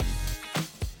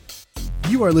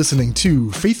You are listening to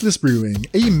Faithless Brewing,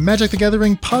 a Magic the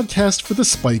Gathering podcast for the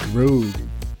Spike Rogue.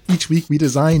 Each week we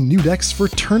design new decks for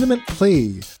tournament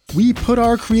play. We put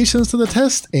our creations to the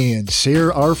test and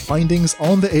share our findings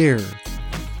on the air.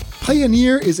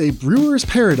 Pioneer is a brewer's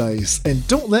paradise, and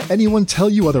don't let anyone tell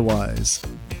you otherwise.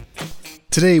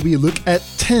 Today we look at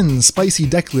 10 spicy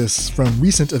deck lists from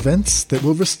recent events that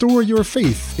will restore your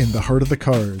faith in the heart of the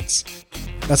cards.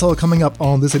 That's all coming up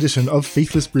on this edition of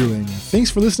Faithless Brewing.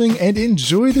 Thanks for listening and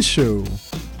enjoy the show.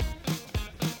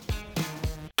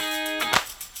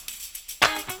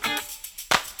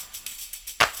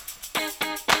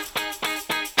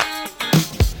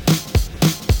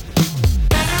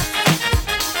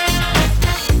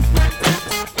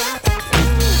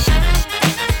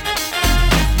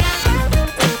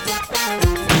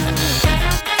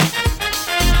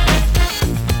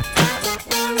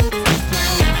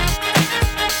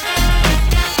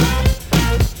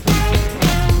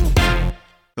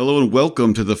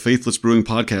 Welcome to the Faithless Brewing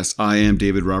Podcast. I am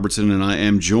David Robertson, and I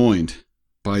am joined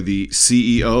by the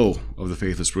CEO of the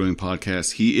Faithless Brewing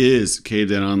Podcast. He is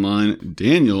K-Dan Online,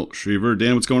 Daniel Schriever.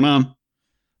 Dan, what's going on?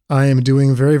 I am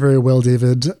doing very, very well,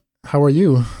 David. How are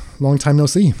you? Long time no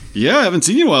see. Yeah, I haven't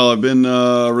seen you in a while. I've been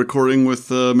recording with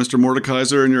Mr.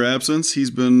 Mordekaiser in your absence.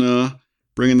 He's been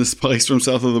bringing the spice from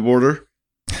south of the border.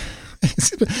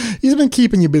 He's been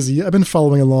keeping you busy. I've been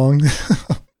following along.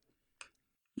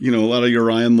 You know, a lot of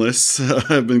Urian lists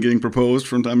have been getting proposed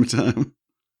from time to time.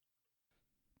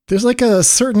 There's like a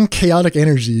certain chaotic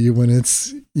energy when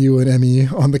it's you and Emmy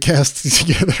on the cast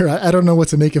together. I don't know what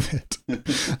to make of it.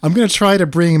 I'm going to try to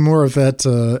bring more of that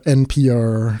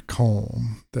NPR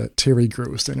calm, that Terry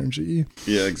Gross energy.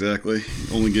 Yeah, exactly.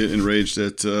 Only get enraged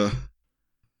at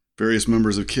various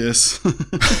members of KISS.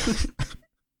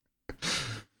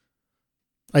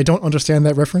 I don't understand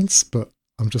that reference, but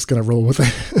I'm just going to roll with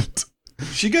it.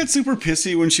 She got super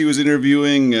pissy when she was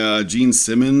interviewing Gene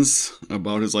Simmons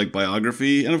about his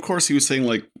biography, and of course he was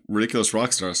saying ridiculous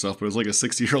rock star stuff, but it was like a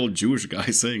 60-year-old Jewish guy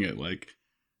saying it.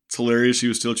 It's hilarious. She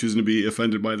was still choosing to be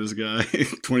offended by this guy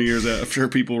 20 years after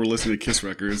people were listening to KISS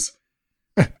records.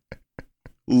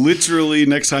 Literally,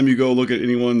 next time you go look at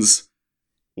anyone's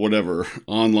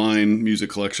online music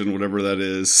collection, whatever that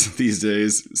is these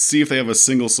days, see if they have a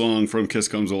single song from KISS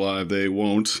Comes Alive. They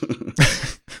won't.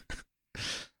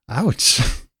 Ouch.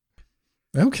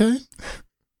 Okay.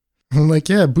 I'm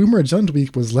Boomer Jund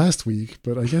Week was last week,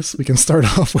 but I guess we can start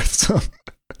off with some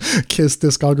KISS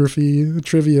discography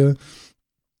trivia.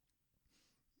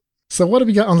 So what do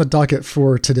we got on the docket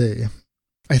for today?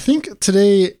 I think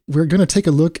today we're going to take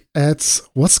a look at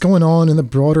what's going on in the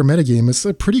broader metagame. It's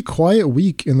a pretty quiet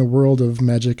week in the world of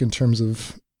Magic in terms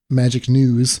of Magic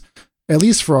news, at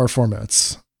least for our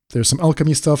formats. There's some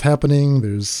alchemy stuff happening.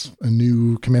 There's a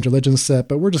new Commander Legends set,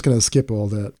 but we're just going to skip all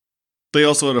that. They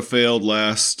also had a failed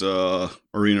last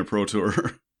Arena Pro Tour.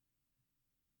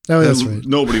 Oh, that's right.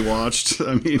 Nobody watched.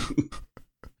 I mean,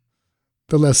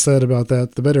 the less said about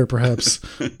that, the better, perhaps.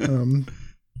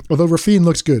 Although Rafine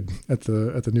looks good at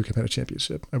the new Commander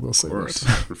Championship, I will say. Of course,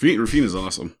 that. Rafine is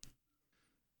awesome.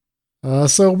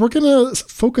 So we're going to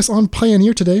focus on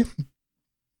Pioneer today.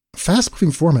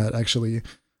 Fast-moving format, actually.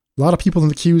 A lot of people in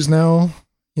the queues now,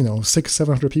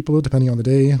 600-700 people, depending on the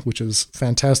day, which is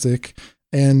fantastic.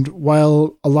 And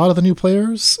while a lot of the new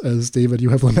players, as David,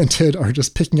 you have lamented, are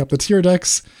just picking up the tier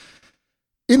decks,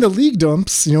 in the league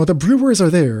dumps, the brewers are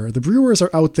there. The brewers are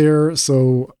out there,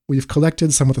 so we've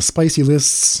collected some of the spicy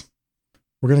lists.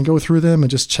 We're going to go through them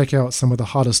and just check out some of the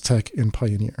hottest tech in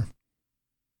Pioneer.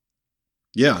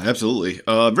 Yeah, absolutely.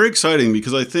 Very exciting,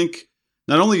 because I think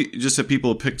not only just that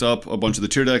people have picked up a bunch of the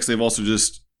tier decks, they've also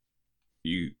just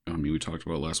we talked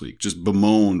about it last week, just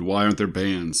bemoaned, why aren't there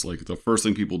bans? The first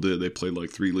thing people did, they played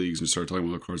 3 leagues and started talking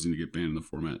about how cards need to get banned in the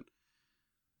format.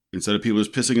 Instead of people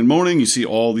just pissing and moaning, you see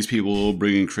all these people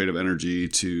bringing creative energy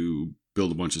to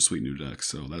build a bunch of sweet new decks.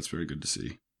 So that's very good to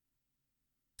see.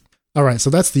 All right,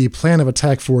 so that's the plan of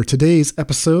attack for today's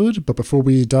episode. But before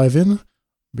we dive in,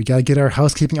 we got to get our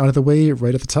housekeeping out of the way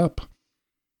right at the top.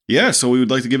 Yeah, so we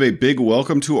would like to give a big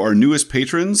welcome to our newest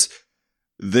patrons.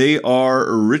 They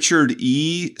are Richard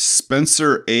E.,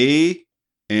 Spencer A.,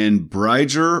 and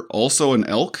Bryger, also an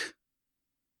elk.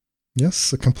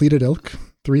 Yes, a completed elk.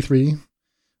 3/3.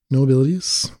 No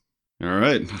abilities. All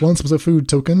right. Once was a food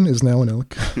token, is now an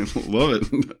elk. Love it.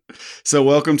 So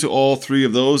welcome to all 3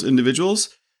 of those individuals.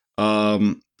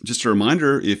 Just a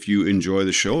reminder, if you enjoy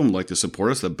the show and would like to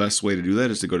support us, the best way to do that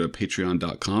is to go to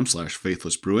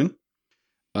patreon.com/faithlessbrewing.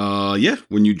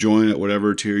 When you join at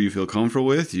whatever tier you feel comfortable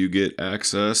with, you get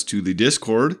access to the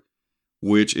Discord,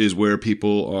 which is where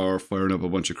people are firing up a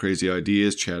bunch of crazy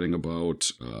ideas, chatting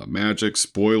about Magic,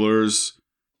 spoilers,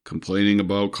 complaining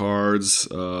about cards,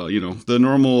 the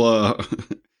normal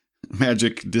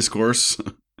Magic discourse.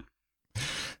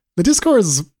 The Discord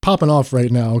is popping off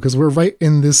right now because we're right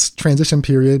in this transition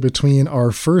period between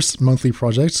our first monthly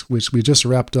project, which we just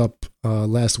wrapped up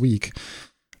last week.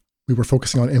 We were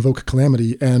focusing on Invoke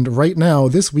Calamity, and right now,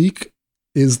 this week,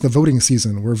 is the voting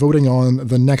season. We're voting on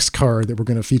the next card that we're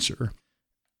going to feature.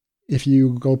 If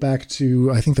you go back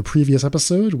to, I think, the previous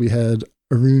episode, we had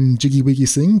Arun Jiggy Wiggy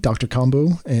Singh, Dr.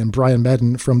 Combo, and Brian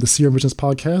Madden from the Serum Visions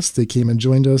podcast. They came and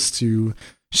joined us to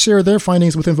share their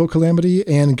findings with Invoke Calamity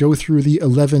and go through the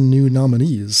 11 new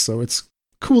nominees. So it's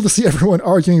cool to see everyone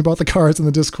arguing about the cards in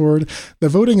the Discord. The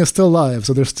voting is still live,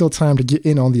 so there's still time to get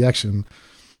in on the action.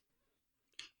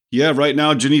 Yeah, right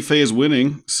now Jinnie Fay is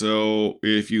winning. So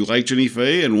if you like Jinnie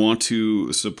Fay and want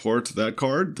to support that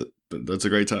card, that's a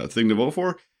great thing to vote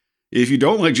for. If you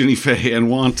don't like Jinnie Fay and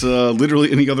want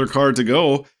literally any other card to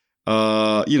go,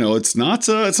 it's not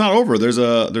over. There's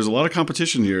a lot of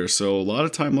competition here, so a lot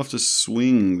of time left to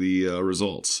swing the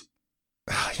results.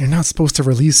 You're not supposed to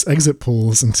release exit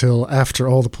polls until after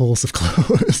all the polls have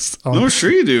closed. No,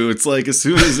 sure you do. It's like as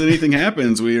soon as anything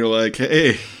happens, we are like,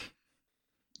 hey,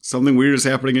 something weird is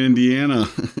happening in Indiana.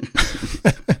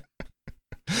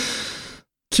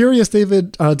 Curious,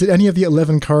 David, did any of the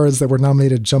 11 cards that were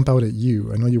nominated jump out at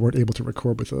you? I know you weren't able to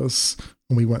record with us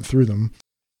when we went through them.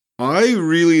 I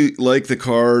really like the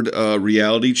card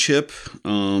Reality Chip.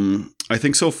 I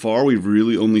think so far we've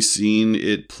really only seen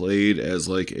it played as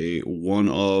like a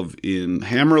one-of in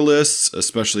Hammer lists,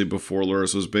 especially before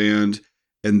Lurrus was banned,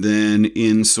 and then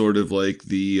in sort of like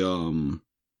the,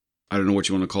 I don't know what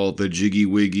you want to call it, the Jiggy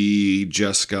Wiggy,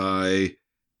 Jeskai,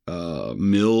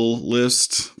 Mill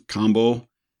list combo.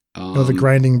 The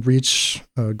Grinding Breach,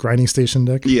 Grinding Station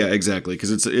deck. Yeah, exactly,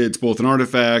 because it's both an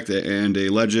artifact and a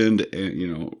legend,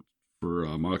 and for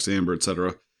Mox Amber,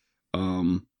 etc.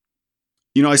 I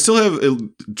still have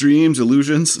dreams,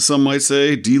 illusions, some might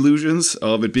say, delusions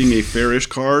of it being a fairish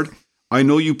card. I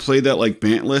know you played that like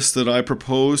Bant list that I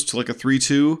proposed to like a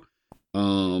 3-2.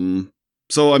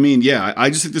 So I mean, yeah, I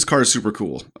just think this card is super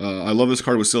cool. I love this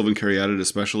card with Sylvan Caryatid,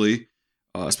 especially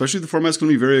the format's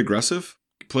going to be very aggressive.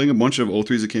 Playing a bunch of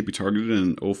 0-3s that can't be targeted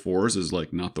and 0-4s is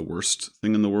like not the worst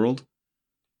thing in the world.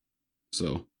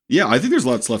 So yeah, I think there's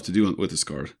lots left to do with this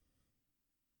card.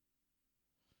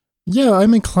 Yeah,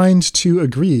 I'm inclined to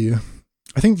agree.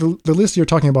 I think the list you're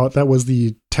talking about, that was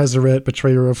the Tezzeret,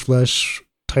 Betrayer of Flesh,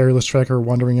 Tireless Tracker,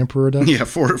 Wandering Emperor deck. Yeah,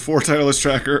 four Tireless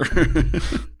Tracker. I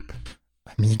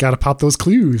mean, you got to pop those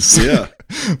clues. Yeah.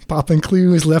 Popping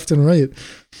clues left and right.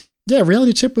 Yeah,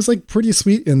 Reality Chip was like pretty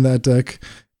sweet in that deck.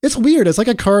 It's weird. It's like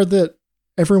a card that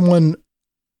everyone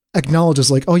acknowledges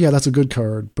like, oh yeah, that's a good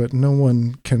card, but no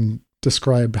one can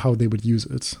describe how they would use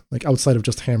it. Like outside of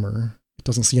just Hammer, it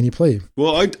doesn't see any play.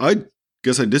 Well, I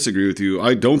guess I disagree with you.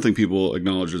 I don't think people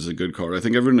acknowledge it's a good card. I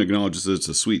think everyone acknowledges it's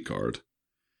a sweet card.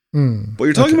 But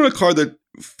you're talking about a card that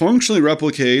functionally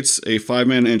replicates a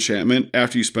 5-mana enchantment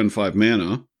after you spend 5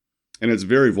 mana, and it's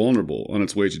very vulnerable on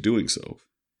its way to doing so.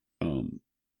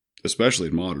 Especially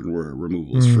in Modern, where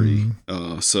removal is free.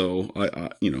 So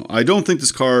I don't think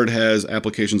this card has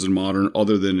applications in Modern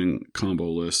other than in combo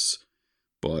lists.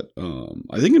 But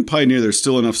I think in Pioneer, there's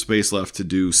still enough space left to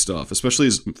do stuff, especially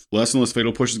as less and less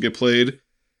Fatal Pushes get played,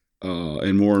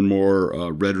 and more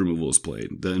red removal is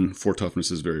played. Then 4 toughness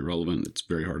is very relevant. It's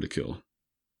very hard to kill.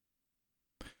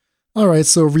 All right,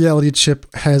 so Reality Chip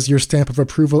has your stamp of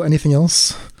approval. Anything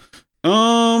else?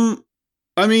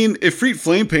 I mean, Ifrit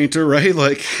Flame Painter, right?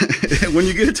 Like, when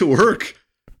you get it to work,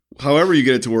 however you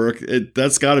get it to work,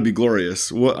 that's got to be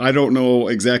glorious. Well, I don't know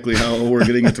exactly how we're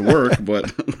getting it to work,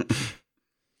 but...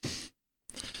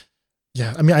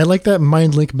 Yeah, I mean, I like that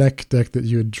Mind Link mech deck that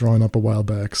you had drawn up a while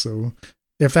back, so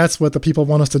if that's what the people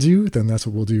want us to do, then that's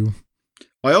what we'll do.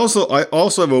 I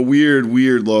also have a weird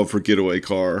love for Getaway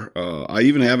Car. I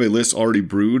even have a list already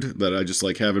brewed that I just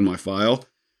like have in my file.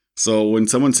 So when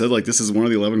someone said like this is one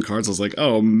of the 11 cards, I was like,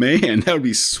 oh man, that would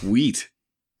be sweet.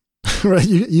 Right,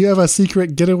 you have a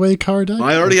secret Getaway Car deck?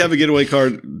 I already have a Getaway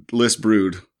card list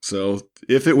brewed. So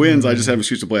if it wins, I just have an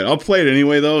excuse to play it. I'll play it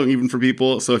anyway though, even for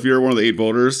people. So if you're one of the 8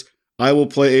 voters, I will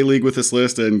play a league with this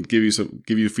list and give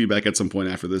you feedback at some point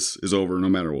after this is over, no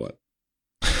matter what.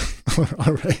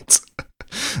 All right.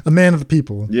 A man of the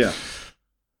people. Yeah.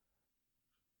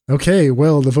 Okay,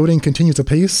 well, the voting continues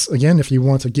apace. Again, if you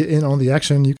want to get in on the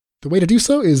action, the way to do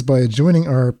so is by joining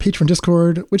our Patreon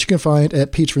Discord, which you can find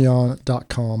at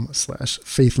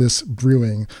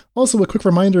patreon.com/faithlessbrewing. Also, a quick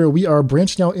reminder, we are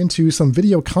branching out into some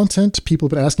video content. People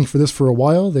have been asking for this for a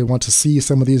while. They want to see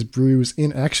some of these brews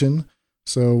in action.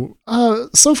 So,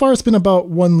 so far it's been about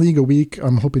 1 league a week.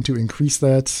 I'm hoping to increase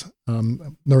that,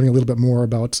 learning a little bit more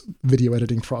about video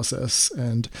editing process,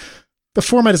 and the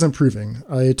format is improving.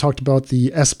 I talked about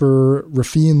the Esper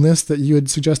Rafine list that you had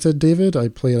suggested, David. I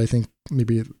played, I think,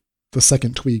 maybe the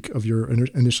second tweak of your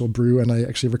initial brew, and I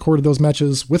actually recorded those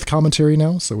matches with commentary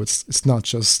now, so it's not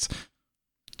just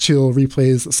chill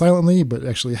replays silently, but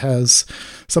actually has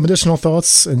some additional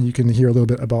thoughts, and you can hear a little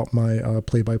bit about my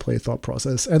play-by-play thought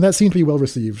process. And that seemed to be well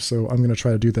received, so I'm going to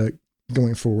try to do that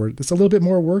going forward. It's a little bit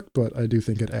more work, but I do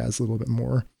think it adds a little bit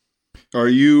more. Are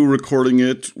you recording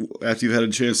it after you've had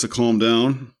a chance to calm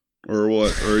down, or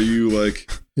what? Or are you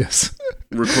like, yes,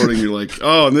 recording? You're like,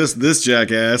 oh, and this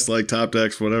jackass, like top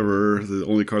decks, whatever, the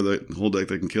only card that whole deck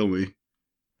that can kill me.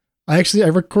 I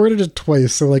recorded it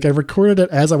twice. So like I recorded it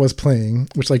as I was playing,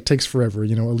 which like takes forever.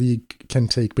 You know, a league can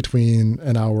take between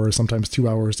an hour, sometimes 2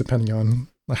 hours, depending on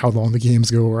how long the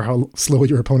games go or how slow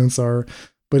your opponents are.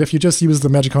 But if you just use the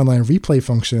Magic Online replay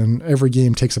function, every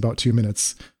game takes about 2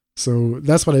 minutes. So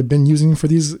that's what I've been using for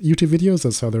these YouTube videos.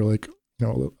 That's how they're like, you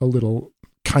know, a little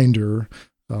kinder.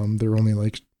 They're only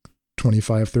like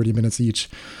 25, 30 minutes each.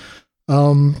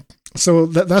 So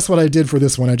that's what I did for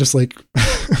this one. I just like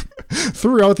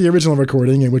threw out the original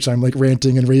recording in which I'm like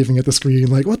ranting and raving at the screen,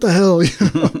 like, what the hell?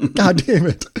 God damn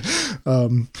it.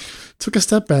 Took a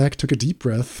step back, took a deep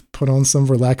breath, put on some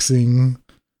relaxing,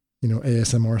 you know,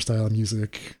 ASMR style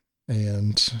music,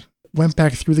 and went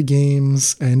back through the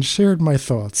games and shared my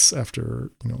thoughts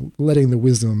after, you know, letting the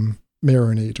wisdom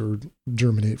marinate or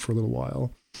germinate for a little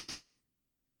while.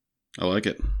 I like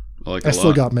it. I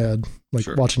still got mad, like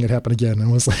watching it happen again,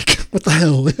 and was like, what the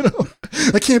hell? You know,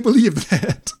 I can't believe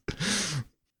that.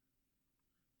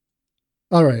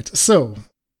 All right. So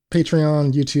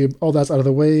Patreon, YouTube, all that's out of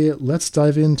the way. Let's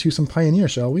dive into some Pioneer,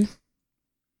 shall we?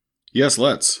 Yes,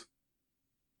 let's.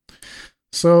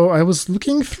 So I was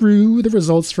looking through the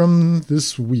results from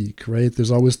this week, right?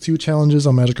 There's always 2 challenges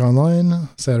on Magic Online,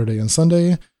 Saturday and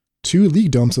Sunday, 2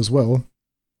 league dumps as well.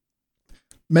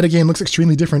 Metagame looks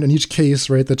extremely different in each case,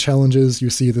 right? The challenges, you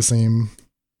see the same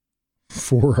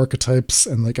 4 archetypes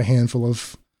and like a handful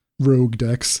of rogue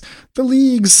decks. The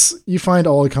leagues, you find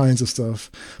all kinds of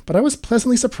stuff. But I was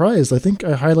pleasantly surprised. I think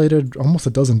I highlighted almost a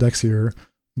dozen decks here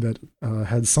that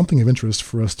had something of interest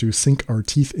for us to sink our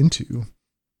teeth into.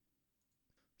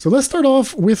 So let's start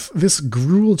off with this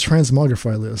Gruul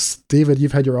Transmogrify list. David,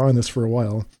 you've had your eye on this for a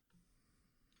while.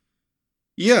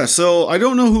 Yeah, so I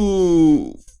don't know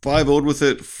who 5-0'd with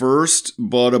it first,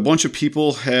 but a bunch of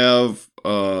people have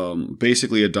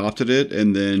basically adopted it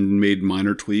and then made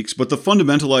minor tweaks. But the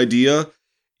fundamental idea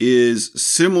is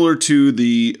similar to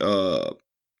the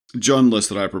Jund list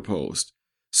that I proposed.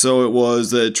 So it was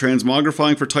that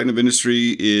transmogrifying for Titan of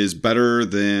Industry is better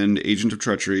than Agent of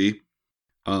Treachery.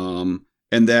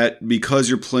 And that because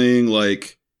you're playing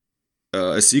like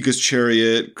Asika's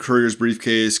Chariot, Courier's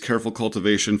Briefcase, Careful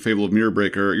Cultivation, Fable of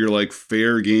Mirrorbreaker, your like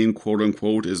fair game, quote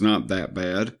unquote, is not that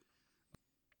bad.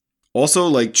 Also,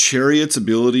 like Chariot's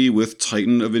ability with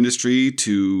Titan of Industry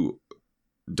to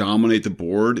dominate the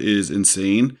board is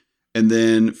insane. And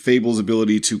then Fable's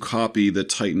ability to copy the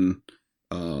Titan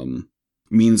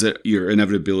means that your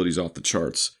inevitability is off the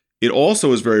charts. It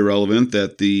also is very relevant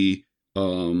that the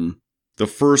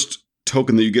first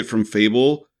token that you get from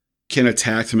Fable can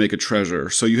attack to make a treasure.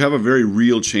 So you have a very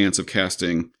real chance of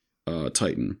casting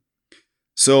Titan.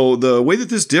 So the way that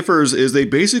this differs is they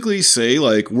basically say,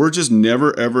 like, we're just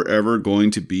never, ever, ever going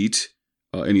to beat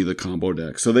any of the combo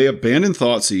decks. So they abandon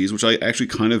Thoughtseize, which I actually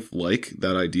kind of like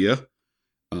that idea.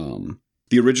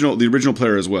 The original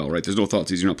player as well, right? There's no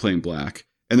Thoughtseize, you're not playing black.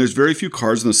 And there's very few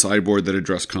cards in the sideboard that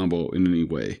address combo in any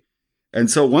way. And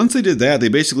so once they did that, they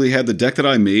basically had the deck that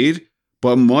I made,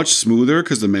 but much smoother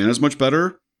because the mana is much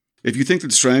better. If you think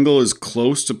that Strangle is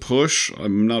close to push,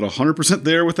 I'm not 100%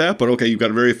 there with that, but okay, you've got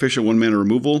a very efficient 1-mana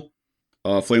removal.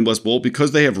 Flame Blast Bolt,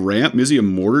 because they have ramp, Mizzium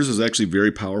Mortars is actually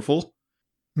very powerful.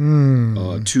 2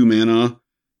 mana,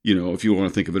 you know, if you want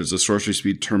to think of it as a sorcery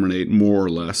speed terminate, more or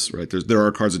less, right? There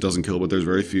are cards it doesn't kill, but there's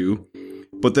very few.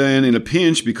 But then in a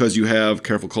pinch, because you have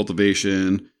Careful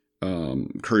Cultivation,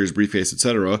 Courier's Briefcase,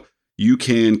 etc., you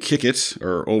can kick it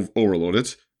or overload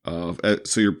it.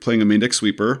 So you're playing a main deck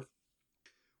sweeper.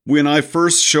 When I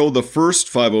first showed the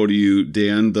first 5-0 to you,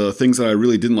 Dan, the things that I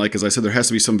really didn't like is I said there has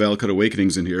to be some Valakut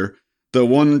Awakenings in here. The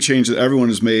one change that everyone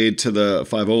has made to the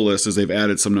 5-0 list is they've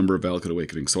added some number of Valakut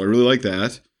Awakenings. So I really like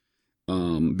that.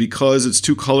 Because it's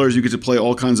 2 colors, you get to play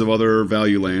all kinds of other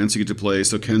value lands. You get to play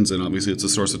Kenzan, obviously it's a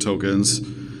source of tokens.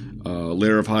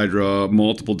 Lair of Hydra,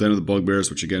 multiple Den of the Bugbears,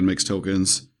 which again makes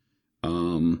tokens.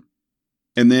 And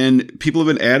then people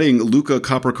have been adding Luca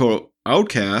Coppercoat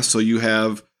Outcast, so you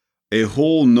have a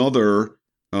whole nother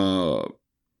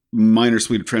minor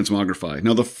suite of Transmogrify.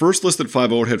 Now, the first list that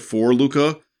 5-0 had 4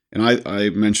 Lukka, and I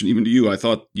mentioned even to you, I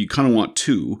thought you kind of want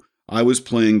 2. I was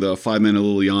playing the 5-mana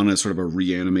Liliana as sort of a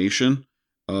reanimation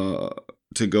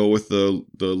to go with the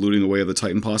looting away of the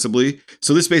Titan possibly.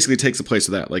 So this basically takes the place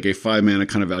of that, like a 5-mana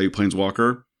kind of value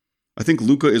Planeswalker. I think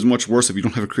Lukka is much worse if you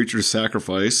don't have a creature to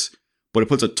sacrifice, but it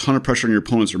puts a ton of pressure on your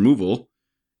opponent's removal.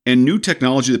 And new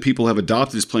technology that people have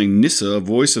adopted is playing Nissa,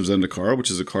 Voice of Zendikar,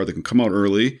 which is a card that can come out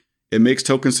early. It makes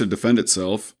tokens to defend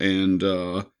itself, and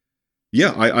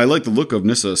I like the look of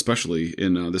Nissa, especially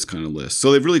in this kind of list.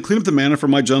 So they've really cleaned up the mana for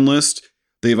my Jund list.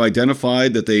 They've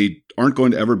identified that they aren't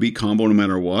going to ever beat combo no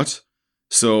matter what.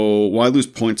 So why lose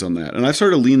points on that? And I've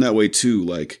started to lean that way too.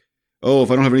 Like, oh,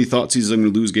 if I don't have any Thoughtseizes, I'm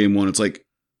going to lose game 1. It's like,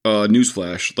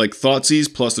 newsflash. Like,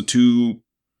 Thoughtseize plus a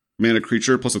 2-mana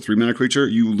creature plus a 3-mana creature,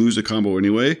 you lose a combo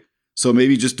anyway. So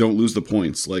maybe just don't lose the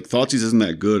points. Like, Thoughtseize isn't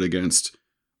that good against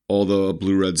all the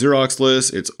blue-red Xerox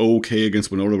lists. It's okay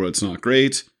against Winota, but it's not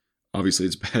great. Obviously,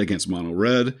 it's bad against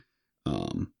mono-red.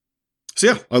 So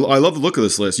yeah, I love the look of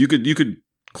this list. You could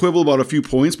quibble about a few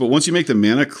points, but once you make the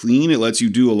mana clean, it lets you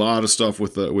do a lot of stuff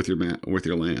with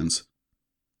your lands.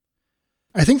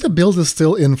 I think the build is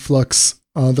still in flux.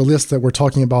 The list that we're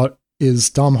talking about is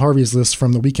Dom Harvey's list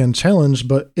from the Weekend Challenge,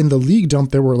 but in the League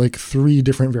Dump, there were like 3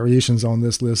 different variations on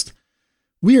this list.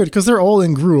 Weird, because they're all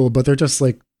in Gruul, but they're just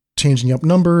like changing up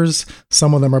numbers.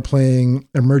 Some of them are playing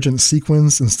Emergent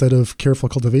Sequence instead of Careful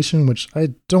Cultivation, which I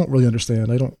don't really understand.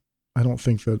 I don't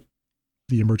think that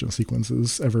the Emergent Sequence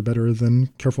is ever better than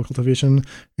Careful Cultivation,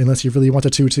 unless you really want a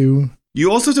 2/2.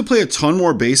 You also have to play a ton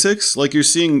more basics. Like you're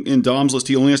seeing in Dom's list,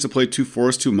 he only has to play 2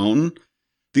 Forest, 2 Mountain.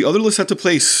 The other lists have to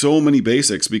play so many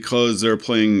basics because they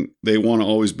want to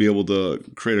always be able to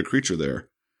create a creature there.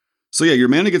 So yeah, your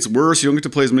mana gets worse. You don't get to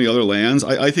play as many other lands.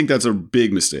 I think that's a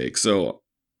big mistake. So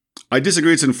I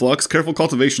disagree. It's in flux. Careful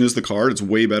Cultivation is the card. It's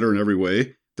way better in every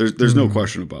way. There's no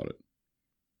question about it.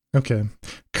 Okay.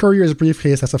 Courier's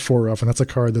Briefcase, that's a 4-of, and that's a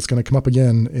card that's going to come up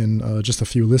again in just a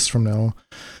few lists from now.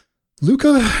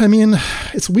 Lukka, I mean,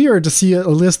 it's weird to see a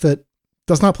list that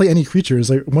does not play any creatures.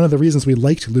 Like, one of the reasons we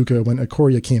liked Lukka when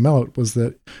Ikoria came out was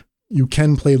that you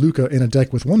can play Lukka in a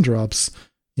deck with 1-drops.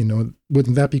 You know,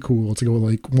 wouldn't that be cool to go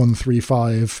like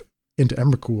 1/3/5 into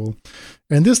Emrakul?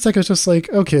 And this deck is just like,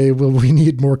 okay, well, we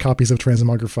need more copies of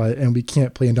Transmogrify, and we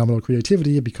can't play Indomitable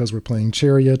Creativity because we're playing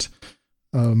Chariot.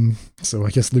 So I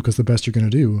guess Lukka's the best you're going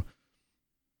to do.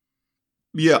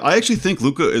 Yeah, I actually think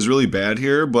Lukka is really bad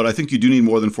here, but I think you do need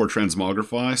more than 4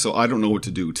 Transmogrify, so I don't know what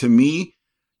to do. To me,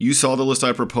 you saw the list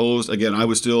I proposed. Again, I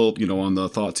was still, on the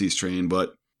Thoughtseize train,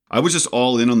 but I was just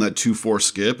all in on that 2/4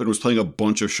 skip and was playing a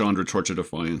bunch of Chandra Torch of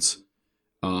Defiance.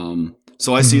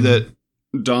 So I see that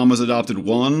Dom has adopted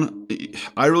 1.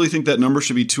 I really think that number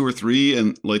should be 2 or 3,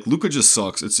 and like Lukka just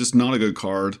sucks. It's just not a good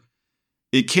card.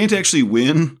 It can't actually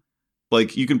win.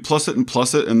 Like, you can plus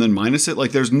it and then minus it.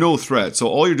 Like, there's no threat. So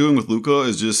all you're doing with Lukka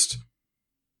is just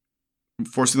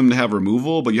forcing them to have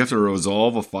removal, but you have to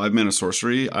resolve a 5-mana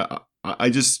sorcery. I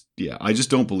just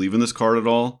don't believe in this card at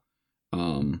all.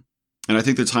 And I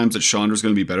think the times that Chandra's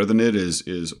going to be better than it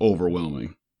is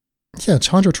overwhelming. Yeah,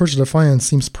 Chandra Torch of Defiance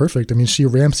seems perfect. I mean, she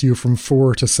ramps you from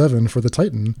 4 to 7 for the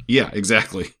Titan. Yeah,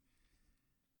 exactly.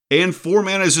 And 4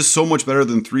 mana is just so much better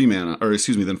than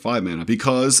 5 mana,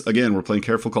 because, again, we're playing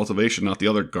Careful Cultivation, not the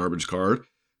other garbage card.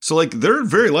 So, like, they're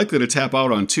very likely to tap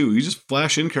out on 2. You just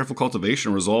flash in Careful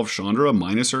Cultivation, resolve Chandra,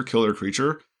 minus her, kill her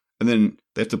creature, and then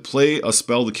they have to play a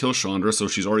spell to kill Chandra, so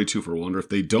she's already 2 for Wonder. If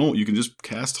they don't, you can just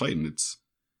cast Titan.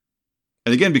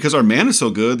 And again, because our mana is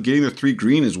so good, getting their 3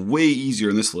 green is way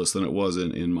easier in this list than it was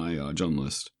in my Jund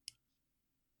list.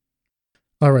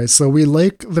 All right, so we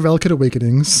like the Valakut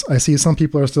Awakenings. I see some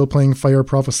people are still playing Fire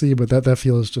Prophecy, but that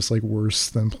feels just like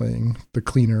worse than playing the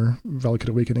cleaner Valakut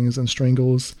Awakenings and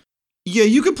Strangles. Yeah,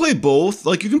 you can play both.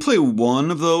 Like, you can play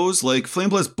one of those. Like,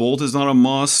 Flameblast Bolt is not a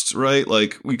must, right?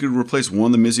 Like, we could replace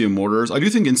one of the Mizzium Mortars. I do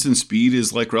think Instant Speed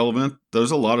is, like, relevant. There's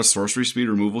a lot of sorcery speed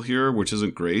removal here, which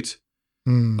isn't great.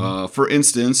 For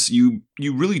instance, you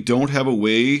really don't have a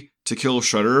way to kill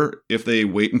Shudder if they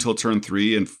wait until turn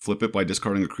 3 and flip it by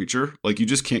discarding a creature. Like, you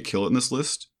just can't kill it in this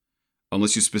list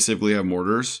unless you specifically have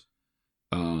Mortars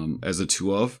as a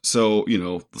 2-of. So,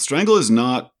 Strangle is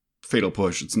not Fatal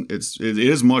Push. It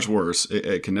is much worse.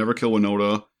 It can never kill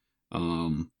Winota.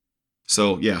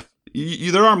 So yeah,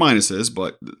 there are minuses,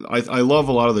 but I love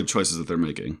a lot of the choices that they're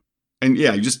making. And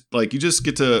yeah, you just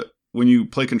get to, when you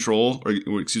play control,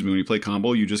 when you play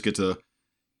combo, you just get to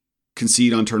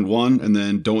concede on turn 1, and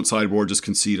then don't sideboard, just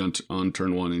concede on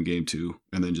turn 1 in game 2,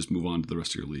 and then just move on to the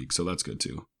rest of your league. So that's good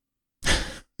too.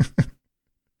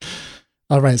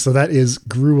 All right, so that is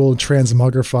Gruul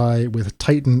Transmogrify with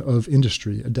Titan of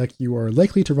Industry, a deck you are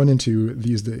likely to run into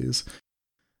these days.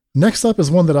 Next up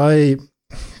is one that I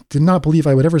did not believe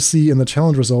I would ever see in the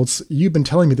challenge results. You've been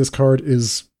telling me this card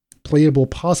is playable,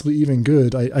 possibly even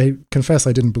good. I confess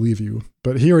I didn't believe you,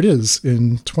 but here it is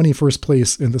in 21st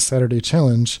place in the Saturday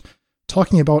challenge,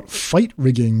 talking about Fight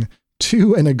Rigging,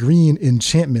 2 and a green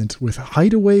enchantment with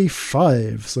Hideaway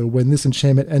 5. So when this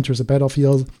enchantment enters a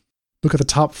battlefield, look at the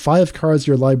top 5 cards of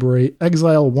your library,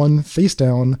 exile 1 face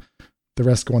down, the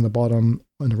rest go on the bottom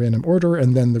in a random order,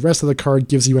 and then the rest of the card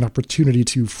gives you an opportunity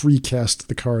to free cast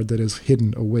the card that is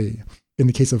hidden away. In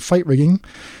the case of Fight Rigging,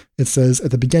 it says, at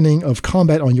the beginning of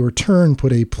combat on your turn,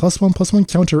 put a +1/+1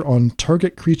 counter on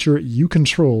target creature you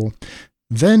control.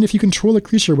 Then, if you control a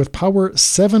creature with power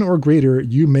 7 or greater,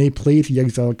 you may play the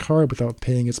exiled card without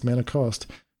paying its mana cost.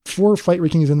 4 Fight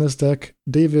Riggings in this deck.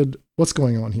 David, what's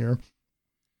going on here?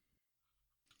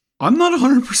 I'm not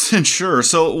 100% sure.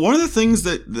 So one of the things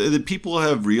that people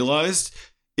have realized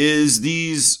is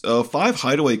these 5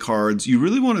 Hideaway cards, you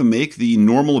really want to make the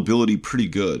normal ability pretty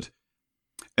good.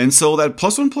 And so that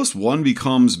 +1/+1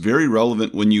 becomes very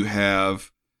relevant when you have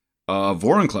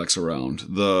Vorinclex around.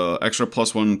 The extra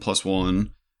 +1/+1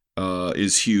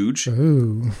 is huge.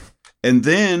 Ooh. And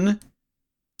then,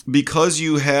 because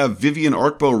you have Vivian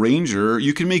Arcbow Ranger,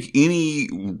 you can make any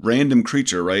random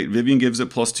creature, right? Vivian gives it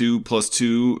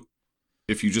 +2/+2.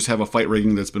 If you just have a Fight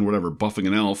Rigging that's been whatever, buffing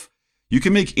an elf, you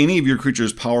can make any of your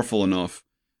creatures powerful enough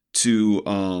to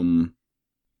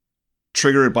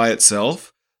trigger it by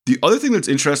itself. The other thing that's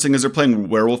interesting is they're playing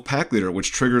Werewolf Pack Leader,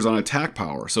 which triggers on attack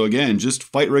power. So again, just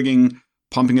Fight Rigging,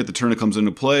 pumping it the turn it comes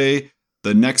into play.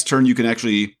 The next turn you can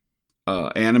actually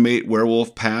animate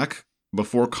Werewolf Pack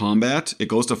before combat. It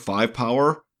goes to 5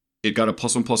 power. It got a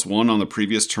 +1/+1 on the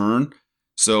previous turn.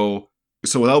 So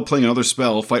without playing another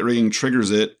spell, Fight Rigging triggers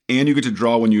it, and you get to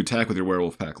draw when you attack with your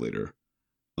Werewolf Pack Leader.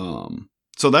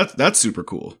 So that's super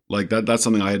cool. Like that's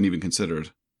something I hadn't even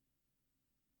considered.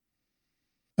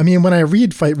 I mean, when I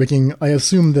read Fight Rigging, I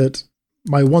assume that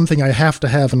my one thing I have to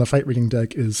have in a Fight Rigging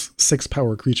deck is 6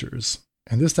 power creatures.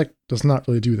 And this deck does not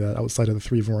really do that outside of the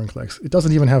 3 Vorinclex. It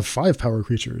doesn't even have 5 power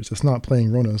creatures. It's not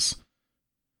playing Ronus.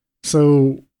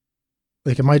 So,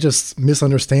 like, am I just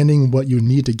misunderstanding what you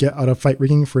need to get out of Fight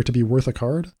Rigging for it to be worth a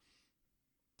card?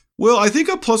 Well, I think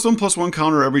a +1/+1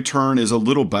 counter every turn is a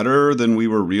little better than we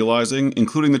were realizing,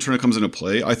 including the turn it comes into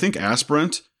play. I think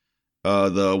Aspirant,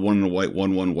 the 1/1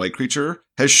 1/1 white creature,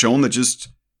 has shown that just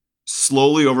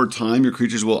slowly over time your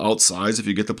creatures will outsize if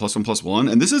you get the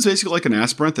 +1/+1. And this is basically like an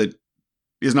Aspirant that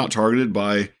is not targeted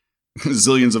by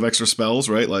zillions of extra spells,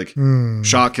 right? Like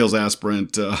Shock kills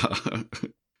Aspirant,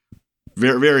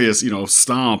 various,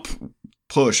 Stomp,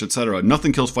 Push, etc.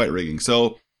 Nothing kills Fight Rigging.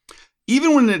 So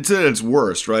even when it's at its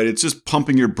worst, right, it's just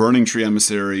pumping your Burning Tree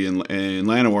Emissary and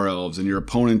Llanowar Elves, and your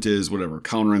opponent is whatever,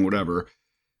 countering whatever.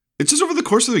 It's just over the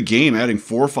course of the game adding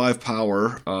 4 or 5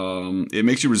 power. It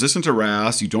makes you resistant to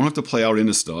Wrath. You don't have to play out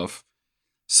into stuff.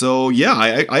 So yeah,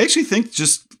 I actually think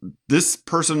just this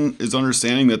person is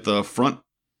understanding that the front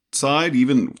side,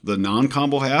 even the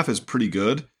non-combo half, is pretty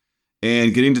good.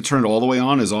 And getting to turn it all the way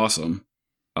on is awesome.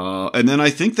 And then I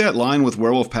think that line with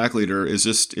Werewolf Pack Leader is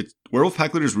just... Werewolf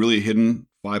Pack Leader is really a hidden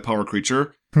 5-power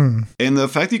creature. And the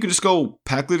fact that you can just go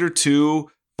Pack Leader 2,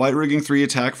 Fight Rigging 3,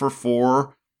 attack for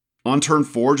 4. On turn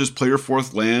 4, just play your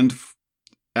 4th land,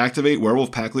 activate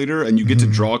Werewolf Pack Leader, and you get to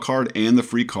draw a card and the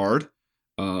free card.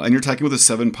 And you're attacking with a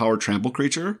 7-power trample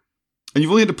creature. And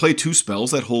you've only had to play 2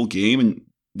 spells that whole game, and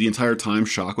the entire time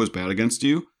Shock was bad against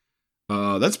you.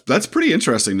 That's pretty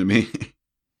interesting to me.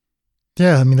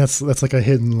 Yeah, I mean, that's like a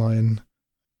hidden line.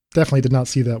 Definitely did not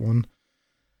see that one.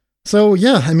 So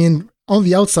yeah, I mean, on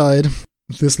the outside,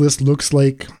 this list looks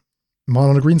like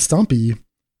Mono Green Stompy.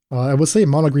 I would say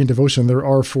Mono Green Devotion. There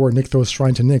are 4 Nykthos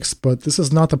Shrine to Nyx, but this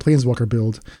is not the Planeswalker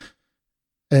build.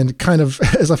 And kind of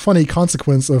as a funny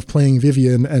consequence of playing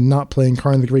Vivian and not playing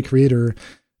Karn the Great Creator,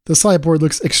 the sideboard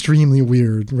looks extremely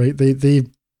weird, right? They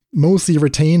mostly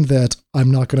retained that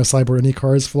I'm not going to sideboard any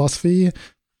cards philosophy.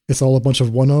 It's all a bunch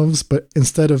of one-ofs, but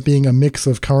instead of being a mix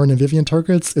of Karn and Vivian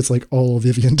targets, it's like all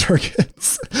Vivian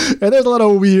targets. And there's a lot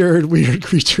of weird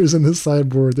creatures in this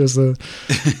sideboard. There's a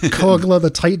Kogla the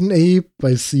Titan Ape.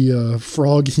 I see a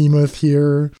Froghemoth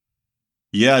here.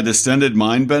 Yeah, Distended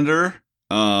Mindbender.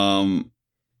 Tarask,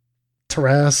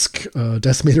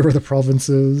 Decimator of the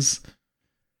Provinces.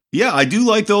 Yeah, I do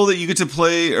like, though, that you get to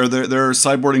play, or they're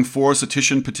sideboarding 4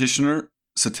 Setessan Petitioner,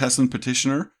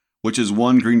 which is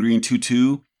 1 green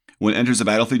 2/2. When it enters the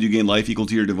battlefield, you gain life equal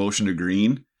to your devotion to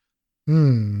green.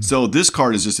 So this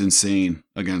card is just insane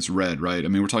against red, right? I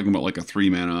mean, we're talking about like a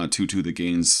 3-mana 2/2 that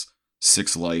gains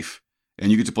 6 life.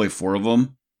 and you get to play 4 of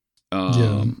them.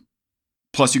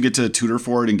 Plus, you get to tutor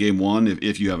for it in game 1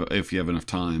 if you have enough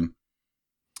time.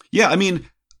 Yeah, I mean,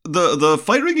 the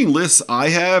fight rigging lists I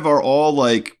have are all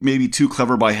like maybe too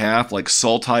clever by half, like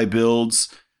Sultai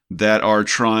builds that are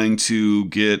trying to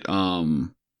get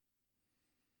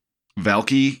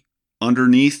Valky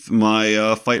underneath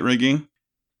my fight rigging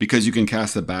because you can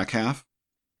cast the back half.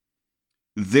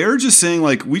 They're just saying,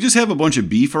 like, we just have a bunch of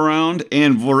beef around,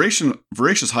 and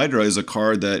Voracious Hydra is a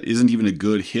card that isn't even a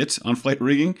good hit on fight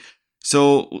rigging.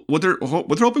 So what they're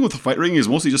hoping with the fight rigging is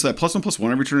mostly just that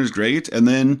 +1/+1 every turn is great, and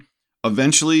then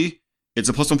eventually it's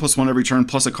a +1/+1 every turn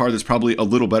plus a card that's probably a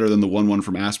little better than the 1/1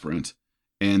 from Aspirant,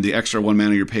 and the extra 1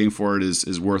 mana you're paying for it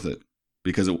is worth it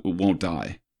because it won't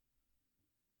die.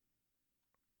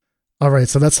 All right,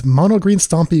 so that's Mono Green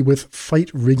Stompy with fight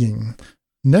rigging.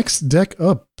 Next deck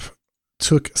up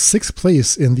took 6th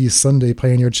place in the Sunday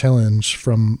Pioneer Challenge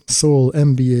from Sol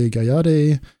MBA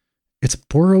Gayade. It's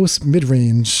Boros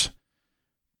Midrange.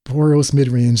 Boros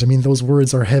Midrange. I mean, those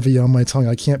words are heavy on my tongue.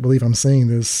 I can't believe I'm saying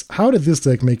this. How did this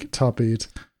deck make top 8?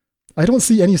 I don't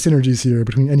see any synergies here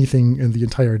between anything in the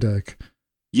entire deck.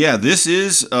 Yeah, this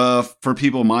is, for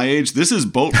people my age, this is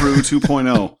Boat Brew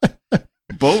 2.0.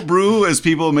 Boat Brew, as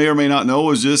people may or may not know,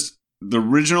 was just the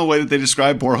original way that they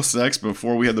described Boros decks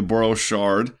before we had the Boros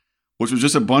Shard, which was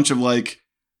just a bunch of like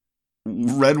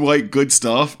red-white good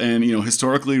stuff. And, you know,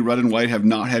 historically, red and white have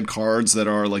not had cards that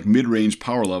are like mid-range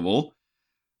power level.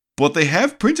 But they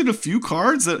have printed a few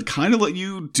cards that kind of let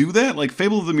you do that. Like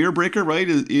Fable of the Mirror Breaker, right,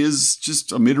 is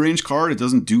just a mid-range card. It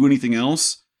doesn't do anything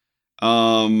else.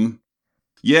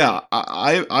 Yeah,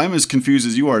 I'm as confused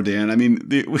as you are, Dan. I mean,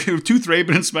 we have 2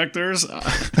 Thraben Inspectors.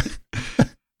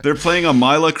 They're playing a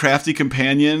Mila Crafty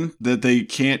Companion that they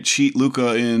can't cheat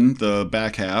Luca in the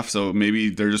back half, so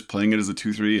maybe they're just playing it as a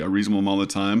 2/3 a reasonable amount of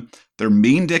the time. They're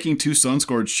main decking 2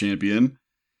 Sunscourge Champion.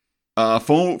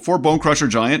 4 Bone Crusher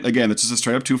Giant. Again, it's just a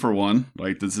straight up 2 for 1.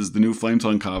 Right? This is the new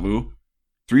Flametongue Kavu.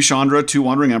 3 Chandra, 2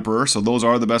 Wandering Emperor. So those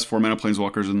are the best 4-mana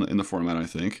Planeswalkers in the format, I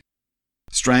think.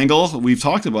 Strangle, we've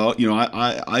talked about. You know,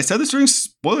 I said this during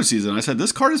spoiler season. I said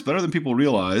this card is better than people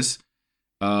realize.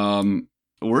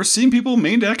 We're seeing people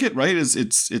main deck it, right?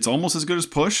 It's almost as good as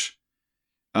Push.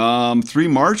 3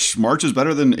 March. March is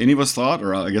better than any of us thought,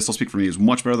 or I guess I'll speak for me, is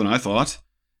much better than I thought.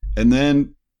 And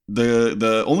then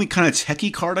the only kind of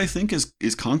techie card I think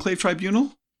is Conclave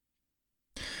Tribunal.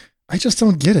 I just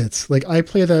don't get it. Like, I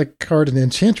play that card in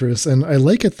Enchantress, and I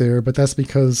like it there, but that's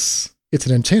because it's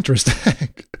an Enchantress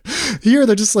deck. Here,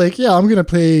 they're just like, yeah, I'm going to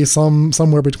pay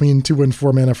somewhere between 2 and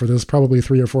 4 mana for this, probably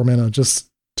 3 or 4 mana, just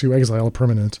to exile a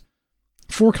permanent.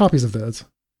 4 copies of that.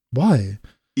 Why?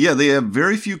 Yeah, they have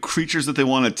very few creatures that they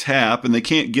want to tap, and they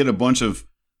can't get a bunch of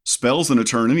spells in a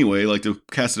turn anyway, like to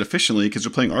cast it efficiently, because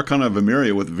they're playing Arcana of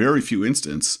Emeria with very few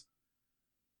instants.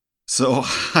 So,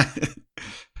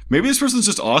 maybe this person's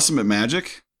just awesome at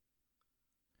Magic.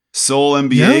 Sol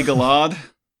MBA Galad,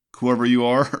 whoever you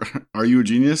are you a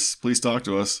genius? Please talk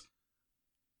to us.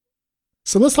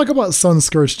 So let's talk about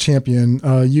Sunscourge Champion.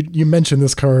 You mentioned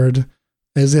this card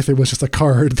as if it was just a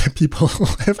card that people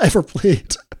have ever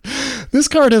played. This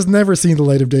card has never seen the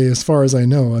light of day as far as I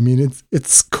know. I mean,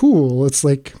 it's cool. It's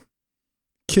like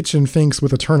Kitchen Finks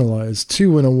with Eternalize.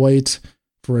 2 and a white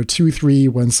for a 2/3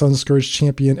 when Sunscourge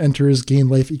Champion enters, gain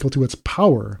life equal to its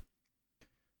power.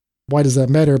 Why does that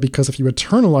matter? Because if you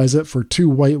Eternalize it for 2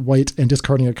 white, and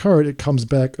discarding a card, it comes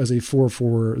back as a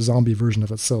 4/4 zombie version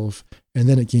of itself, and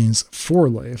then it gains 4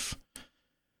 life.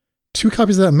 2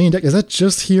 copies of that main deck. Is that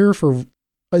just here for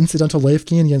incidental life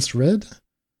gain against red?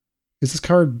 Is this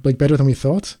card like better than we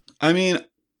thought? I mean,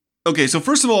 okay, so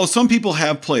first of all, some people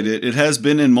have played it. It has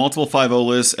been in multiple 5/0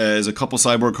 lists as a couple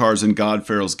sideboard cards in God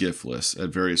Pharaoh's Gift lists at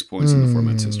various points in the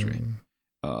format's history.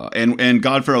 And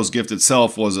God Pharaoh's Gift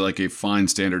itself was like a fine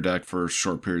standard deck for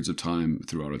short periods of time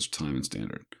throughout its time in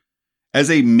standard.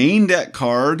 As a main deck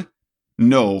card,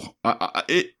 no.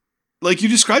 It like you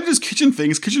described it as Kitchen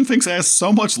Finks. Kitchen Finks asks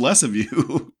so much less of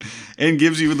you and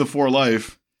gives you the 4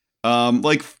 life.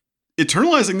 Like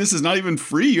Eternalizing this is not even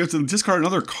free. You have to discard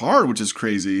another card, which is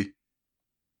crazy.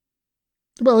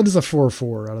 Well, it is a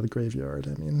 4/4 out of the graveyard.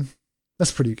 I mean,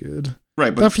 that's pretty good.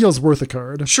 Right, but that feels worth a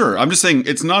card. Sure, I'm just saying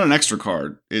it's not an extra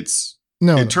card. It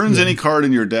turns any card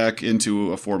in your deck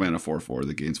into a 4-mana 4/4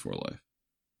 that gains 4 life.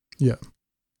 Yeah.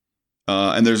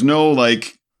 And there's no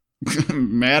like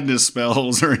madness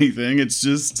spells or anything. It's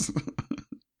just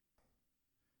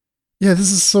yeah,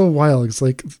 this is so wild. It's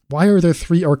like, why are there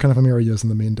 3 Archon of Emerias in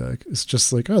the main deck? It's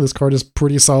just like, oh, this card is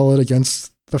pretty solid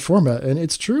against the format. And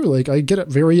it's true. Like, I get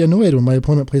very annoyed when my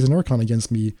opponent plays an Archon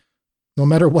against me no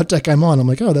matter what deck I'm on, I'm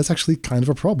like, oh, that's actually kind of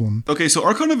a problem. Okay, so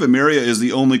Archon of Emeria is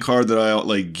the only card that I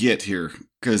like get here.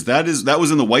 Because that was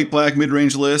in the white-black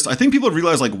mid-range list. I think people have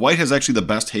realized like white has actually the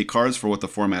best hate cards for what the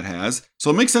format has.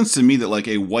 So it makes sense to me that like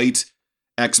a white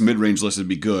X mid-range list would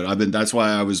be good. That's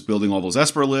why I was building all those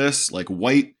Esper lists. Like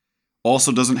white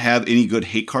also doesn't have any good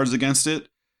hate cards against it.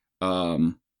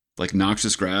 Like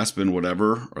Noxious Grasp and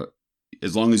whatever.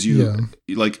 As long as you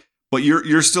like, but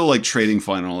you're still like trading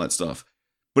fine and all that stuff.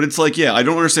 But it's like, yeah, I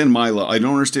don't understand Mila. I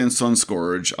don't understand Sun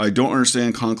Scourge. I don't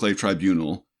understand Conclave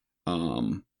Tribunal.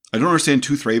 I don't understand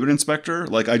Tooth Raven Inspector.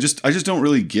 Like, I just don't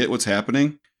really get what's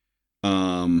happening.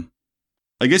 I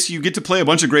guess you get to play a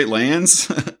bunch of great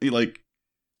lands. Like,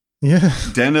 yeah,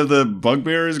 Den of the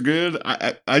Bugbear is good.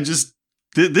 I just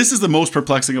this is the most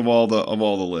perplexing of all the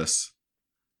lists.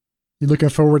 You looking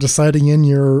forward to siding in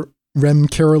your Rem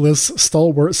Carolus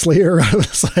Stalwart Slayer out of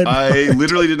the sideboard? I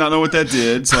literally did not know what that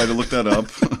did, so I had to look that up.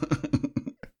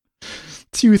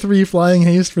 2/3 flying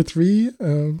haste for 3.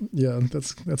 Yeah,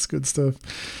 that's good stuff.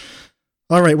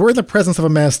 All right, we're in the presence of a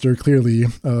master, clearly.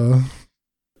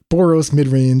 Boros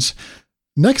mid-range.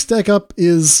 Next deck up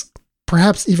is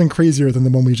perhaps even crazier than the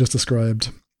one we just described.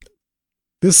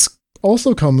 This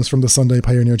also comes from the Sunday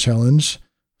Pioneer Challenge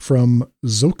from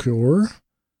Zokor.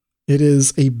 It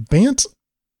is a Bant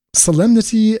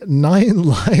Solemnity 9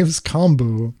 lives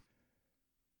combo.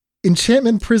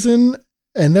 Enchantment Prison,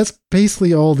 and that's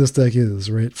basically all this deck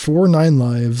is, right? 4 9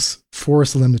 lives, 4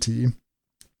 Solemnity.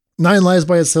 9 lives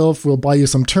by itself will buy you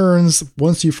some turns.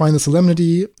 Once you find the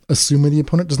Solemnity, assuming the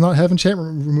opponent does not have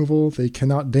enchantment removal, they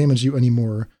cannot damage you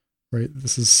anymore, right?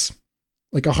 This is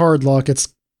like a hard lock.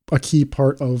 It's a key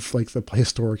part of like the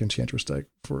historic Enchantress deck,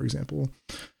 for example.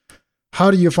 How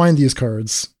do you find these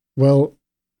cards? Well,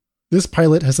 this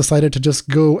pilot has decided to just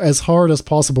go as hard as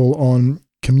possible on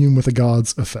Commune with the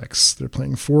Gods effects. They're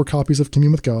playing 4 copies of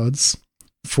Commune with Gods,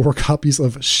 4 copies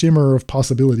of Shimmer of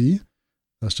Possibility.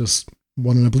 That's just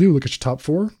 1 in a blue. Look at your top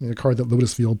 4. A card that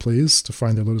Lotus Field plays to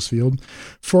find their Lotus Field.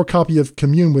 4 copy of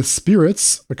Commune with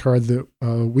Spirits, a card that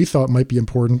we thought might be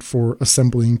important for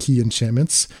assembling key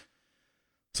enchantments.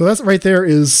 So that's right there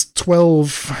is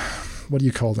 12, what do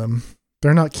you call them?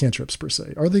 They're not cantrips per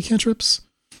se. Are they cantrips?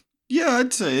 Yeah,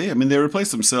 I'd say. I mean, they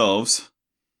replace themselves.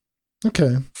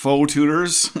 Okay. Faux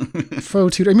tutors.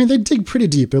 Faux tutor. I mean, they dig pretty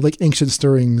deep. They're like Ancient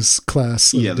Stirrings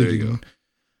class. Yeah, there you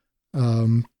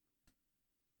go.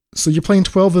 So you're playing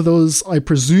 12 of those, I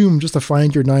presume, just to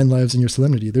find your 9 lives and your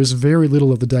Solemnity. There's very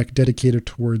little of the deck dedicated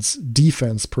towards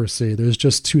defense per se. There's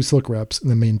just 2 Silk Wraps in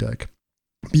the main deck.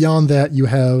 Beyond that, you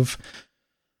have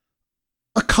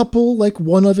a couple, like,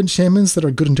 one-of enchantments that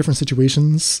are good in different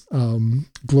situations.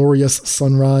 Glorious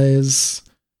Sunrise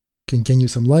can gain you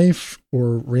some life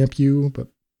or ramp you, but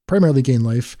primarily gain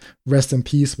life. Rest in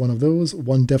Peace, one of those.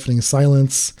 1 Deafening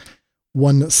Silence.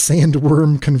 1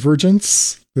 Sandworm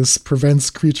Convergence. This prevents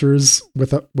creatures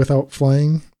without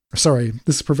flying. Sorry,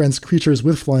 this prevents creatures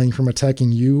with flying from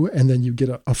attacking you, and then you get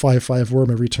a 5/5 worm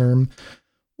every turn.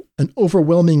 An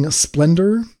Overwhelming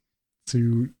Splendor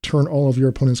to turn all of your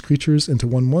opponent's creatures into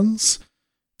 1/1s.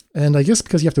 And I guess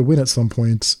because you have to win at some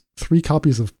point, 3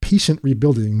 copies of Patient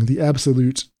Rebuilding, the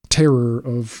absolute terror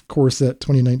of Core Set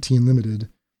 2019 Limited.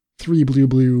 3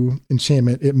 blue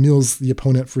enchantment. It mills the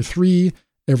opponent for 3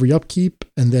 every upkeep,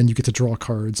 and then you get to draw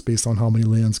cards based on how many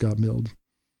lands got milled.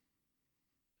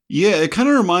 Yeah, it kind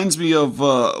of reminds me of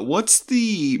what's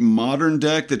the modern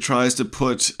deck that tries to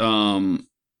put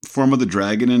Form of the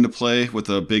Dragon into play with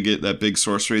that big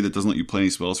sorcery that doesn't let you play any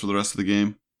spells for the rest of the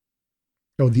game?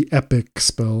 Oh, the Epic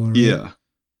spell. Right? Yeah.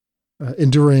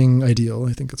 Enduring Ideal,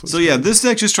 I think that's what So yeah, this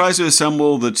deck just tries to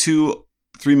assemble the 2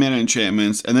 3-mana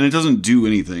enchantments, and then it doesn't do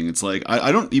anything. It's like,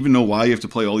 I don't even know why you have to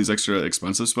play all these extra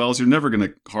expensive spells. You're never going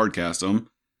to hard cast them.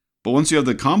 But once you have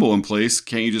the combo in place,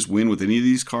 can't you just win with any of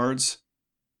these cards?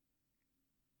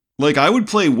 Like, I would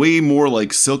play way more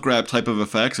like Silk Wrap type of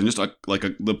effects, and just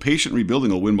the Patient Rebuilding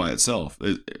will win by itself.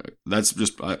 That's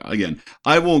just, again,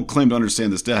 I won't claim to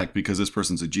understand this deck because this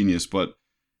person's a genius, but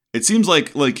it seems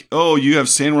like, oh, you have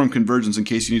Sandworm Convergence in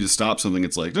case you need to stop something.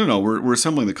 It's like, no, we're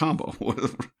assembling the combo.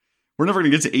 We're never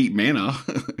going to get to 8 mana.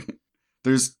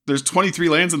 There's 23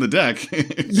 lands in the deck.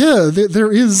 Yeah,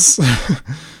 there is.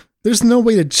 There's no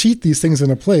way to cheat these things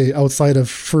into play outside of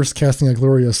first casting a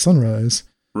Glorious Sunrise.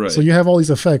 Right. So you have all these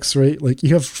effects, right? Like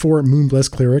you have 4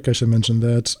 Moonblessed Cleric, I should mention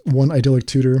that. 1 Idyllic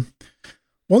Tutor.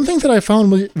 One thing that I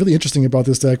found really interesting about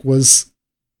this deck was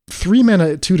 3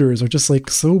 mana tutors are just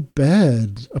like so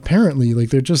bad. Apparently, like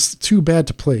they're just too bad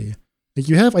to play. Like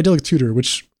you have Idyllic Tutor,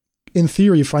 which in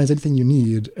theory finds anything you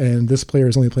need, and this player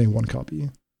is only playing 1 copy.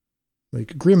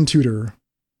 Like Grim Tutor,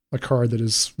 a card that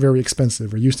is very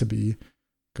expensive or used to be,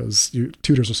 because your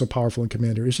tutors are so powerful in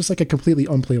Commander. It's just like a completely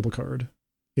unplayable card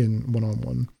in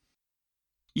 1-on-1.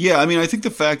 Yeah, I mean, I think the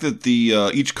fact that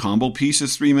the each combo piece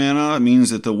is 3 mana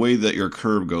means that the way that your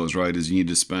curve goes, right, is you need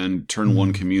to spend turn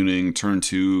 1 communing, turn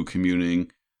 2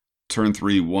 communing, turn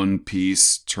 3 one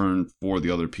piece, turn 4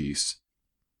 the other piece.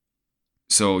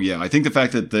 So yeah, I think the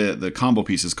fact that the combo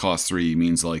pieces cost 3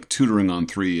 means like tutoring on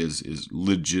 3 is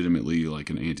legitimately like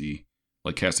an anti,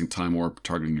 like casting Time Warp,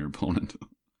 targeting your opponent.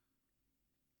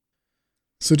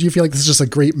 So do you feel like this is just a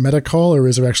great meta call, or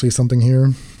is there actually something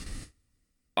here?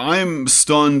 I'm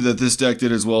stunned that this deck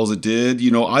did as well as it did.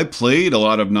 You know, I played a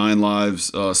lot of 9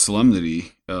 Lives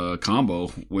Solemnity combo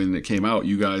when it came out.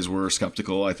 You guys were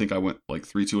skeptical. I think I went like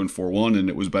 3-2 and 4-1, and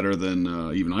it was better than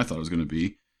even I thought it was going to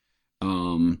be.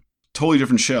 Totally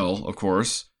different shell, of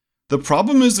course. The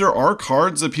problem is there are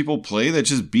cards that people play that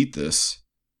just beat this.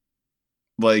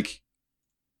 Like,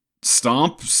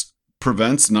 Stomp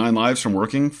prevents 9 lives from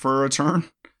working for a turn.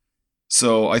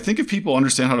 So I think if people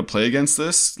understand how to play against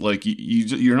this, like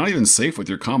you're not even safe with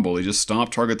your combo. They just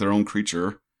stomp, target their own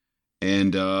creature,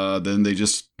 and then they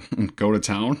just go to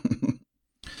town.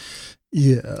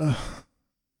 Yeah.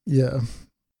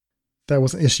 That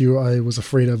was an issue I was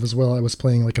afraid of as well. I was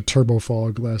playing like a Turbo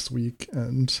Fog last week,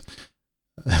 and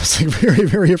I was like very,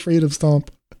 very afraid of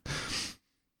Stomp.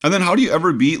 And then how do you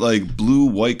ever beat like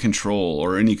blue-white control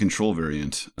or any control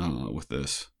variant with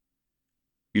this?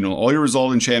 You know, all your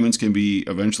resolved enchantments can be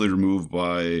eventually removed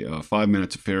by 5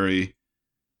 minutes of Teferi.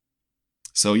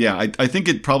 So yeah, I think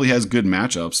it probably has good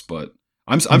matchups, but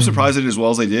I'm surprised it as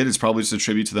well as they did. It's probably just a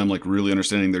tribute to them like really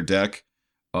understanding their deck,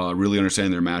 really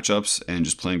understanding their matchups, and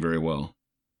just playing very well.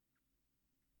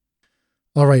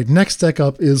 All right, next deck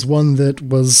up is one that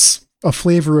was a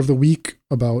flavor of the week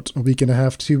about a week and a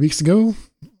half, 2 weeks ago.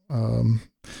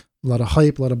 A lot of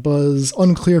hype, a lot of buzz.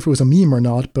 Unclear if it was a meme or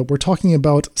not, but we're talking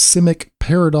about Simic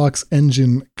Paradox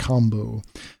Engine combo.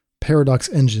 Paradox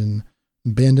Engine,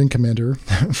 banned in Commander,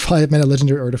 5 mana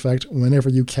legendary artifact. Whenever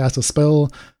you cast a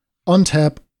spell,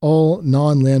 untap all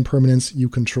non-land permanents you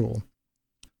control.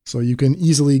 So you can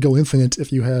easily go infinite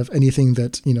if you have anything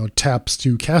that, you know, taps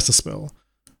to cast a spell.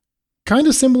 Kind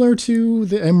of similar to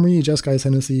the Emry, Jeskai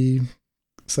Hennessy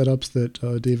setups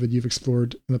that, David, you've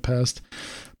explored in the past.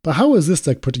 But how is this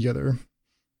deck put together?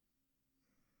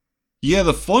 Yeah,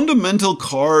 the fundamental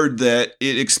card that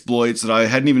it exploits that I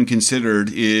hadn't even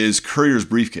considered is Courier's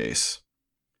Briefcase.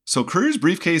 So Courier's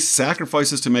Briefcase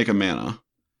sacrifices to make a mana,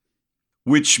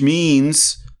 which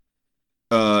means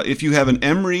if you have an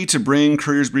Emry to bring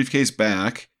Courier's Briefcase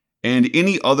back and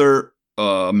any other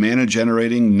mana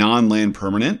generating non-land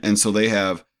permanent, and so they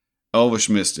have Elvish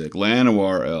Mystic,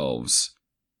 Llanowar Elves,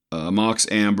 Mox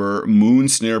Amber, Moon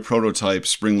Snare Prototype,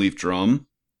 Springleaf Drum,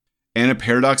 and a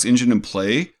Paradox Engine in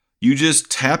play, you just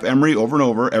tap Emry over and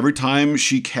over. Every time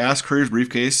she casts Courier's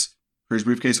Briefcase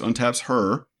untaps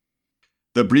her.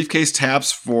 The briefcase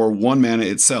taps for 1 mana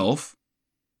itself.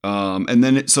 And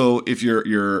then, so if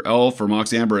you're Elf or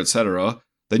Mox Amber, etc.,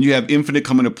 then you have infinite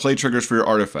come into play triggers for your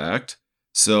artifact.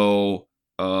 So,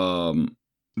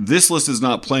 this list is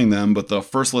not playing them, but the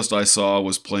first list I saw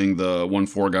was playing the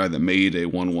 1/4 guy that made a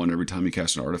 1/1 every time you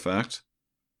cast an artifact.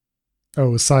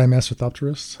 Oh, Siamaster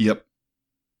Thopterist? Yep.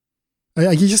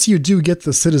 I guess you do get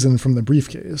the Citizen from the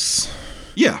briefcase.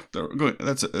 Yeah,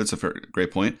 that's a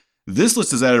great point. This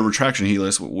list is added Retraction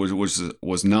Helix, which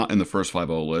was not in the first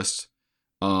 5/0 list.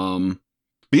 But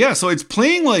yeah, so it's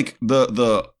playing like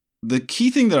the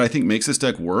key thing that I think makes this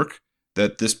deck work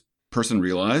that this person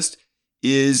realized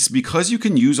is because you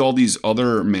can use all these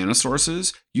other mana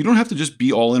sources, you don't have to just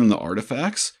be all in on the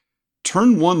artifacts.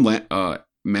 Turn 1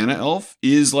 Mana Elf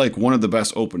is like one of the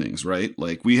best openings, right?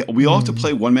 Like we all have to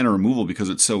play 1 mana removal because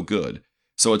it's so good.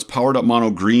 So it's powered up mono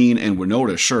green and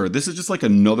Winota. Sure, this is just like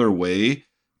another way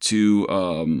to,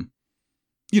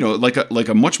 like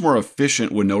a much more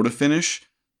efficient Winota finish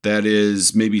that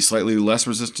is maybe slightly less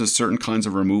resistant to certain kinds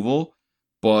of removal,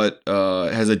 but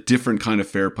has a different kind of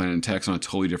fair plan and attacks on a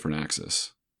totally different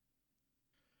axis.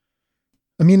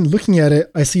 I mean, looking at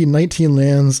it, I see 19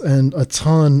 lands and a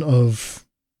ton of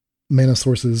mana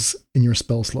sources in your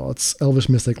spell slots. Elvish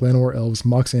Mystic, Llanowar Elves,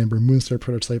 Mox Amber, Moonstar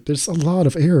Prototype. There's a lot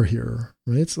of air here,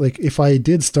 right? It's like if I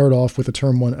did start off with a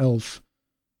turn 1 Elf,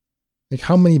 like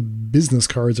how many business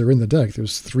cards are in the deck?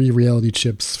 There's 3 Reality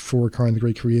Chips, 4 Karn the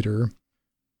Great Creator.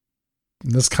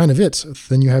 And that's kind of it.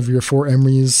 Then you have your 4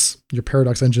 Emrys, your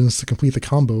Paradox Engines to complete the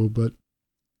combo, but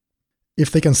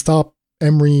if they can stop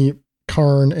Emry,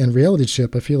 Karn, and Reality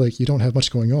Chip, I feel like you don't have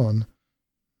much going on.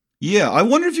 Yeah, I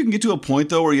wonder if you can get to a point,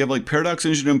 though, where you have like Paradox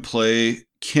Engine in play,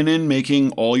 Kinnan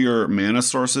making all your mana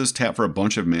sources tap for a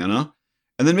bunch of mana,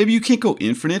 and then maybe you can't go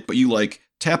infinite, but you like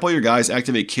tap all your guys,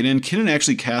 activate Kinnan. Kinnan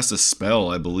actually casts a spell,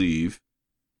 I believe.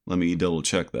 Let me double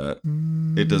check that.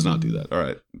 It does not do that. All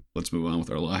right, let's move on with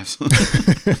our lives.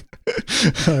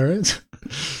 All right.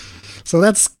 So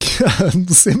that's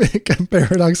Simic and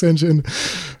Paradox Engine.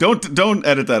 Don't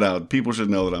edit that out. People should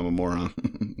know that I'm a moron.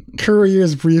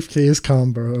 Courier's Briefcase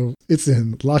combo. It's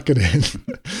in. Lock it in.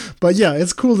 But yeah,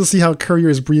 it's cool to see how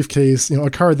Courier's Briefcase, a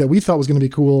card that we thought was going to be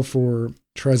cool for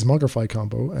Transmogrify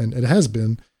combo, and it has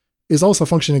been, is also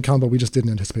functioning combo we just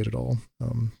didn't anticipate at all.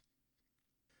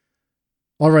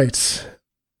 All right.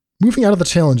 Moving out of the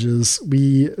challenges,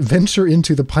 we venture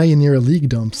into the Pioneer League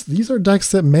dumps. These are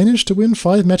decks that managed to win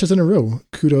 5 matches in a row.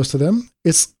 Kudos to them.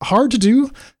 It's hard to do.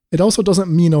 It also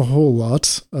doesn't mean a whole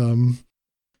lot.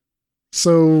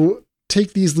 So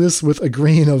take these lists with a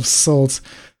grain of salt.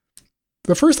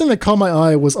 The first thing that caught my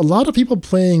eye was a lot of people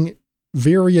playing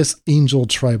various Angel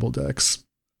Tribal decks.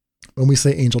 When we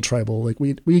say Angel Tribal, like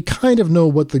we kind of know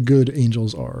what the good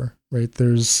Angels are, right?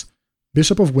 There's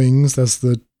Bishop of Wings, that's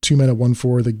the 2-mana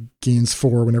 1/4 that gains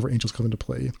 4 whenever Angels come into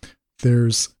play.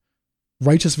 There's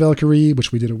Righteous Valkyrie,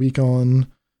 which we did a week on.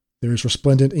 There's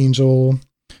Resplendent Angel.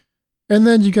 And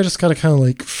then you just gotta kind of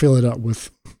like fill it up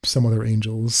with some other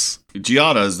Angels.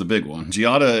 Giada is the big one.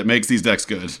 Giada makes these decks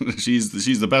good. She's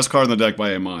the best card in the deck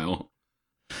by a mile.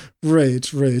 Right.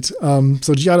 So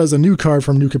Giada is a new card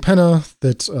from New Capenna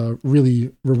that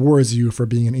really rewards you for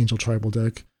being an Angel Tribal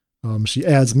deck. She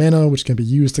adds mana, which can be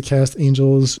used to cast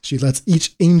angels. She lets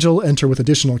each angel enter with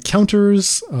additional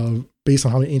counters based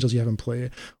on how many angels you have in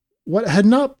play. What had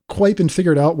not quite been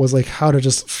figured out was like how to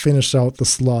just finish out the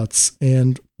slots.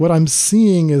 And what I'm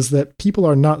seeing is that people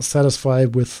are not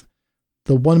satisfied with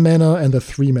the 1 mana and the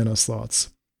 3 mana slots.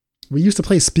 We used to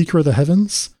play Speaker of the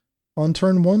Heavens on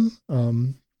turn 1.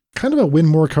 Kind of a win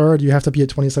more card. You have to be at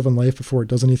 27 life before it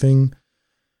does anything.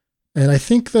 And I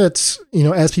think that,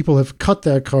 as people have cut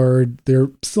that card, they're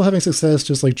still having success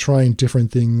just like trying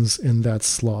different things in that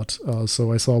slot.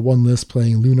 So I saw one list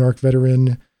playing Lunarch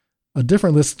Veteran, a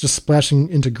different list just splashing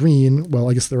into green. Well,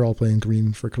 I guess they're all playing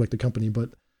green for Collected Company, but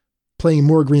playing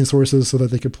more green sources so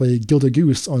that they could play Gilded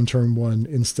Goose on turn 1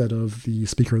 instead of the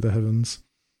Speaker of the Heavens.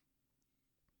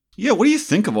 Yeah, what do you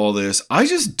think of all this? I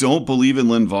just don't believe in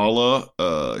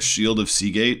Linvala, Shield of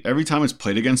Seagate. Every time it's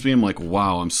played against me, I'm like,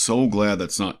 wow, I'm so glad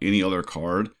that's not any other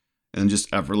card, and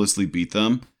just effortlessly beat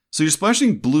them. So you're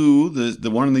splashing blue, the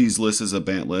one on these lists is a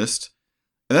Bant list,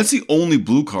 and that's the only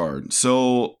blue card.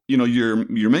 So, you're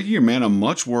making your mana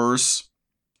much worse.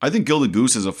 I think Gilded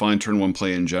Goose is a fine turn 1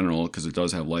 play in general, because it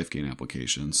does have life gain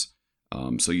applications.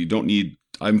 So you don't need...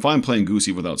 I'm fine playing Goose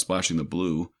even without splashing the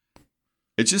blue.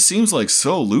 It just seems like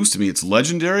so loose to me. It's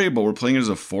legendary, but we're playing it as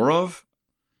a 4-of.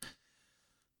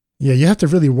 Yeah, you have to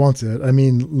really want it. I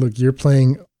mean, look, you're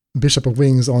playing Bishop of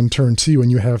Wings on turn 2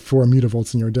 and you have 4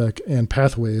 Mutavaults in your deck and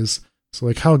Pathways. So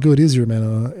like, how good is your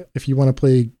mana? If you want to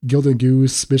play Gilded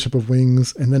Goose, Bishop of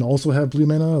Wings, and then also have blue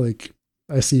mana, like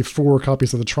I see 4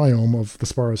 copies of the Triome of the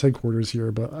Sparrow's headquarters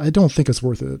here, but I don't think it's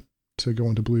worth it to go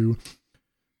into blue.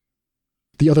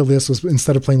 The other list was,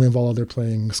 instead of playing Linvala, they're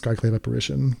playing Skyclave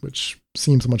Apparition, which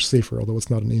seems much safer, although it's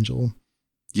not an angel.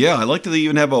 Yeah, I like that they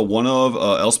even have a 1-of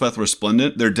Elspeth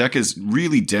Resplendent. Their deck is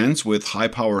really dense with high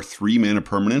power 3 mana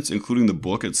permanents, including the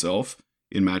book itself,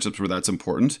 in matchups where that's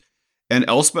important. And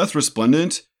Elspeth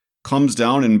Resplendent comes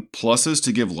down in pluses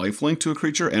to give lifelink to a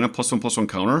creature and a +1/+1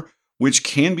 counter, which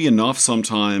can be enough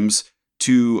sometimes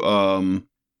to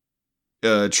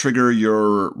trigger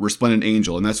your Resplendent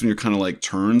Angel, and that's when your kind of like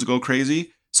turns go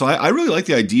crazy. So I really like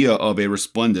the idea of a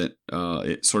Resplendent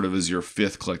it sort of as your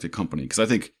 5th Collected Company, because I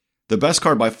think the best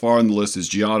card by far on the list is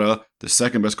Giada. The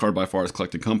second best card by far is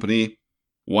Collected Company.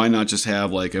 Why not just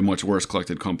have like a much worse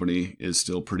Collected Company is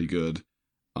still pretty good.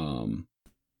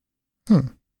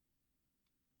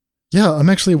 Yeah, I'm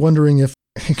actually wondering if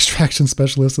Extraction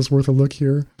Specialist is worth a look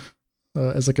here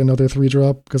as like another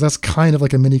 3-drop, because that's kind of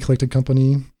like a mini Collected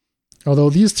Company.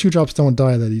 Although these 2-drops don't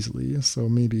die that easily, so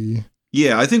maybe...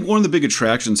 Yeah, I think one of the big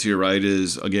attractions here, right,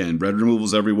 is, again, red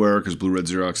removal's everywhere, because Blue-Red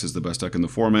Xerox is the best deck in the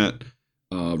format.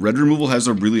 Red removal has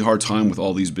a really hard time with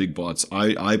all these big bots.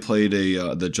 I played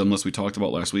the Jund list we talked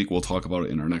about last week. We'll talk about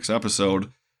it in our next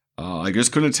episode. I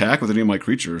just couldn't attack with any of my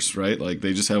creatures, right? Like,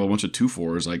 they just have a bunch of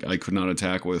 2/4s. I could not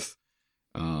attack with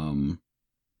the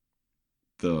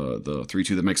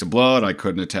 3/2 that makes a blood. I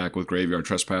couldn't attack with Graveyard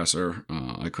Trespasser.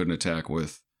 I couldn't attack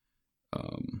with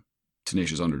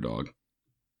Tenacious Underdog.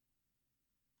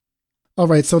 All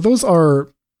right, so those are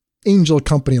Angel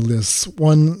Company lists.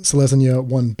 1 Selesnya,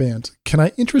 1 Bant. Can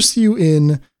I interest you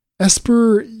in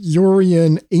Esper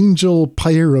Yorion Angel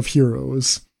Pyre of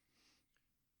Heroes?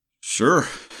 Sure.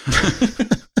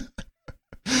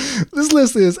 This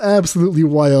list is absolutely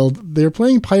wild. They're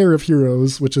playing Pyre of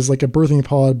Heroes, which is like a birthing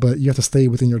pod, but you have to stay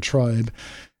within your tribe.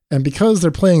 And because they're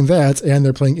playing that and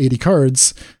they're playing 80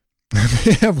 cards,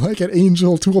 they have like an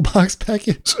angel toolbox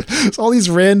package. It's all these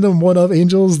random one-of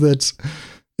angels that,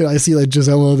 you know, I see like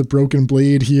Gisela, the Broken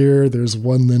Blade here. There's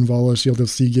one Linvala, Shield of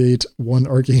Seagate, one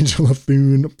Archangel of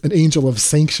Thune, an Angel of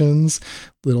Sanctions,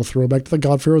 little throwback to the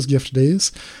God Pharaoh's Gift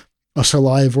days, a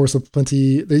Shalai, Vorse of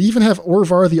Plenty. They even have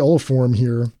Orvar the Allform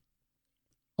here,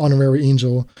 honorary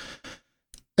angel,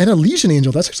 and a Legion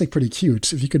Angel. That's actually pretty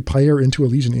cute. If you could Pyre into a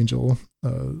Legion Angel,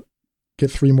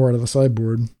 get 3 more out of the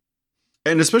sideboard.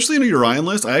 And especially in a Urian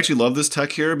list, I actually love this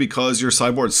tech here because your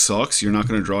sideboard sucks. You're not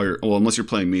going to draw unless you're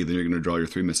playing me, then you're going to draw your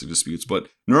 3 Mystic Disputes. But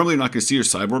normally you're not going to see your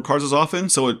sideboard cards as often,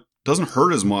 so it doesn't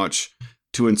hurt as much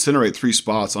to incinerate 3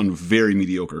 spots on very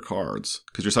mediocre cards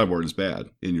because your sideboard is bad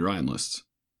in Urian lists.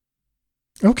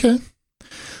 Okay.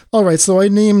 All right, so I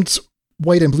named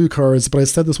white and blue cards, but I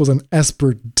said this was an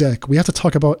Esper deck. We have to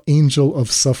talk about Angel of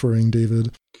Suffering,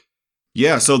 David.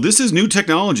 Yeah, so this is new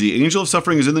technology. Angel of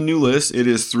Suffering is in the new list. It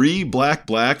is 3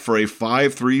 black for a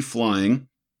 5/3 flying.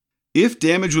 If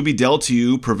damage would be dealt to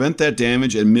you, prevent that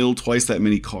damage and mill twice that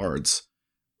many cards.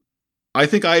 I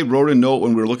think I wrote a note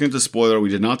when we were looking at the spoiler. We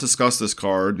did not discuss this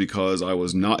card because I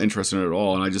was not interested in it at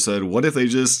all. And I just said, what if they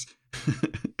just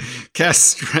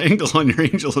cast Strangle on your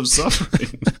Angel of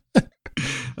Suffering?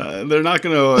 They're not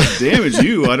going to damage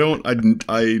you.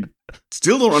 I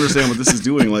still don't understand what this is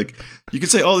doing. Like, you could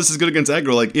say, oh, this is good against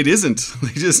aggro. Like, it isn't.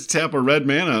 They just tap a red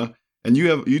mana, and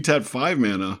you tap 5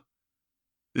 mana.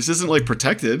 This isn't, like,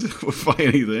 protected by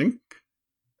anything.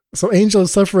 So Angel of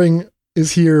Suffering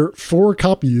is here 4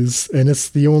 copies, and it's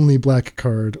the only black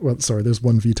card. Well, sorry, there's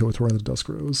 1 Veto, Torrent of the Dusk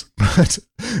Rose. But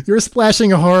you're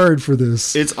splashing hard for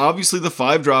this. It's obviously the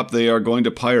 5-drop they are going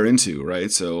to Pyre into,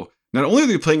 right? So not only are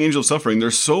they playing Angel of Suffering,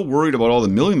 they're so worried about all the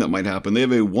milling that might happen. They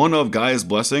have a 1-of Gaia's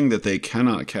Blessing that they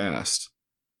cannot cast.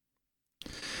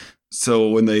 So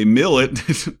when they mill it...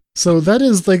 So that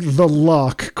is like the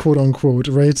lock, quote unquote,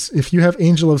 right? If you have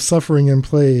Angel of Suffering in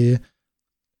play,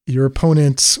 your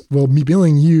opponent will be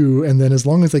milling you, and then as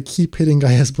long as they keep hitting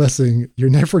Gaia's Blessing, you're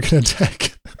never going to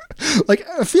attack. Like,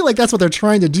 I feel like that's what they're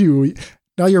trying to do.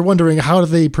 Now you're wondering, how do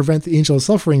they prevent the Angel of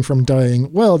Suffering from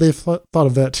dying? Well, they've thought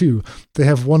of that too. They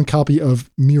have 1 copy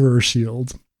of Mirror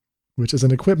Shield, which is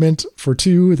an equipment for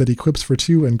 2 that equips for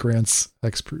 2 and grants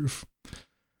hexproof.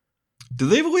 Do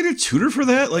they have a way to tutor for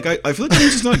that? Like, I feel like I'm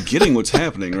just not getting what's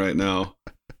happening right now.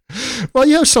 Well,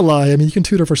 you have Shalai. I mean, you can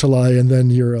tutor for Shalai, and then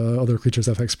your other creatures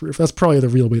have hexproof. That's probably the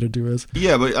real way to do it.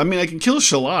 Yeah, but I mean, I can kill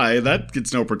Shalai. That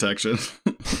gets no protection.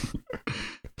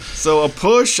 So a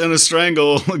push and a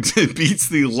strangle beats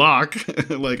the lock.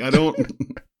 Like, I don't...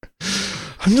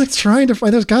 I'm like trying to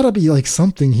find... There's got to be like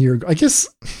something here. I guess...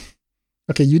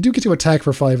 Okay, you do get to attack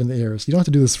for 5 in the air, so you don't have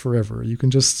to do this forever. You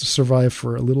can just survive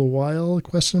for a little while,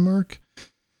 question mark.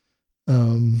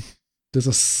 There's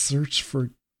a search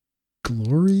for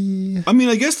glory. I mean,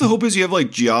 I guess the hope is you have like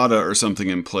Giada or something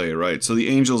in play, right? So the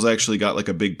Angels actually got like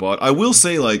a big butt. I will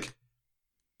say, like,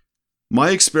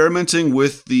 my experimenting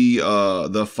with the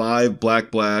 5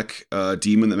 black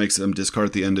demon that makes them discard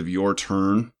at the end of your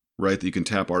turn, right? That you can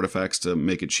tap artifacts to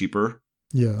make it cheaper.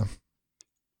 Yeah.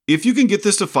 If you can get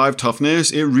this to 5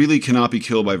 toughness, it really cannot be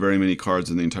killed by very many cards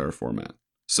in the entire format.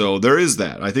 So there is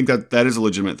that. I think that is a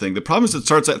legitimate thing. The problem is it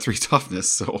starts at 3 toughness,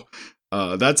 so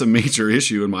that's a major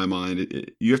issue in my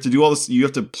mind. You have to do all this. You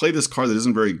have to play this card that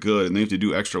isn't very good, and they have to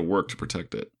do extra work to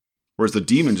protect it. Whereas the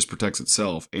demon just protects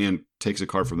itself and takes a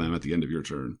card from them at the end of your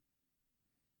turn.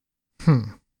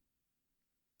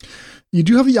 You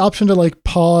do have the option to like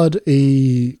pod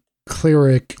a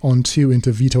cleric on 2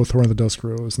 into Veto, Thorn of the Dusk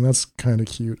Rose, and that's kind of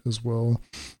cute as well.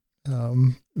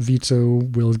 Veto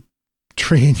will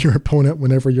train your opponent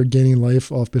whenever you're gaining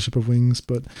life off Bishop of Wings,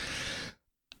 but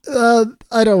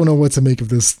I don't know what to make of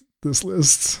this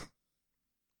list.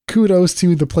 Kudos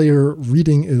to the player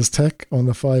reading is tech on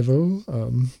the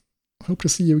 5-0. Hope to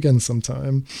see you again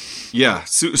sometime. Yeah,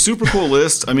 super cool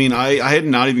list. I mean, I had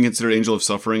not even considered Angel of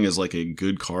Suffering as like a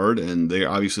good card, and they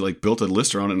obviously like built a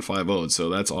list around it in 5-0, so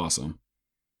that's awesome.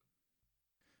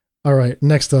 All right,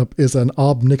 next up is an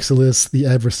Ob Nixilis, the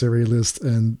Adversary list,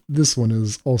 and this one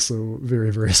is also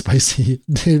very, very spicy.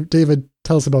 David,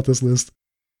 tell us about this list.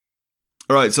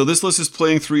 All right, so this list is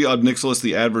playing 3 Ob Nixilis,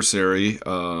 the Adversary,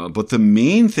 but the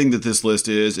main thing that this list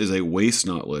is a Waste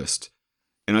Not list.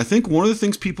 And I think one of the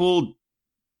things people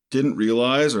didn't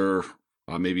realize, or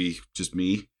maybe just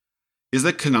me, is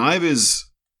that Connive is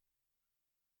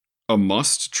a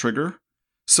must trigger.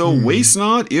 So Waste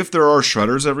Not, if there are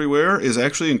shredders everywhere, is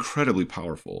actually incredibly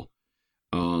powerful.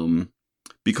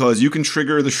 because you can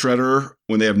trigger the Shredder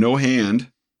when they have no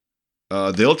hand.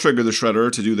 They'll trigger the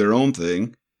Shredder to do their own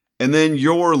thing. And then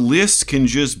your list can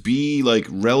just be like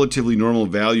relatively normal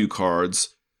value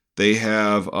cards. They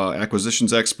have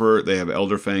Acquisitions Expert. They have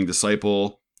Elderfang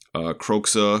Disciple,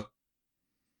 Kroxa.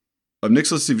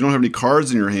 Nicholas, if you don't have any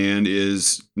cards in your hand,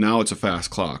 is now it's a fast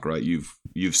clock, right?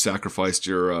 You've sacrificed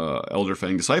your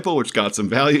Elderfang Disciple, which got some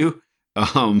value,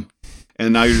 and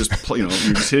now you're just you're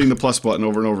just hitting the plus button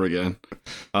over and over again.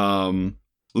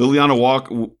 Liliana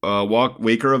Walk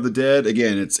Waker of the Dead.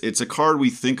 Again, it's a card we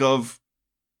think of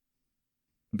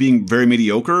being very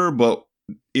mediocre, but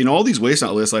in all these waste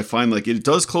not lists, I find like it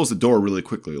does close the door really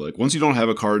quickly. Like once you don't have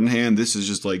a card in hand, this is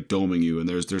just like doming you, and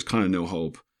there's kind of no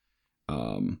hope.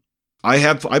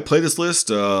 I played this list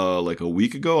like a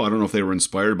week ago. I don't know if they were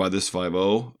inspired by this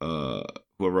 5.0.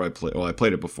 Whoever I played, well, I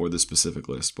played it before this specific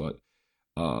list, but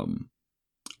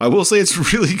I will say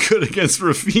it's really good against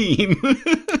Raffine.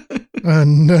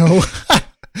 No.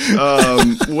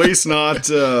 Waste not.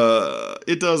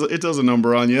 It does a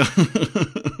number on you.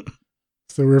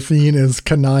 So Raffine is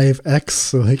Connive X,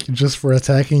 so like just for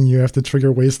attacking you have to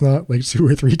trigger Waste Not like 2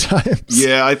 or 3 times.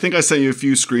 Yeah, I think I sent you a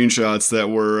few screenshots that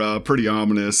were pretty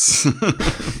ominous.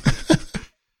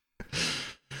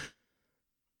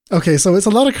 Okay, so it's a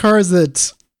lot of cards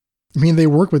that, I mean, they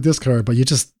work with this card, but you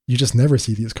just never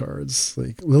see these cards.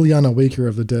 Like Liliana Waker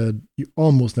of the Dead, you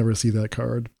almost never see that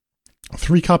card.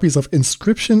 3 copies of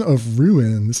Inscription of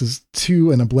Ruin. This is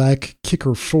 2 and a black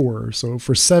kicker 4. So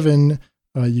for 7,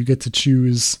 you get to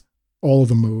choose all of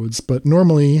the modes, but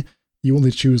normally you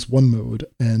only choose one mode,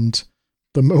 and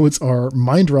the modes are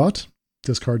Mind Rot,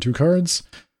 discard 2 cards,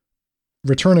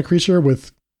 return a creature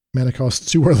with mana cost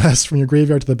 2 or less from your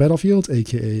graveyard to the battlefield,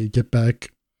 aka get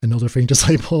back an Elderfang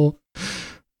Disciple,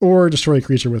 or destroy a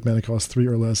creature with mana cost 3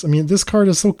 or less. I mean, this card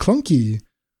is so clunky.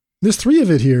 There's 3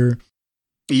 of it here.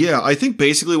 Yeah, I think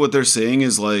basically what they're saying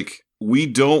is like, we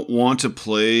don't want to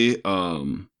play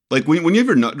like when you have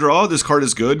your nut draw, this card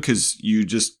is good because you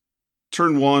just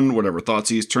turn 1, whatever,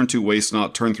 Thoughtseize, turn 2, Waste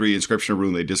Not, turn 3, Inscription of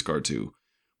Ruin, they discard 2.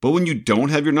 But when you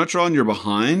don't have your nut draw and you're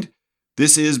behind,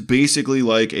 this is basically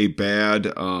like a bad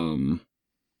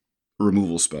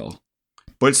removal spell.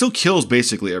 But it still kills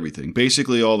basically everything.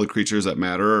 Basically all the creatures that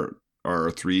matter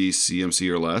are 3 CMC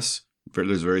or less.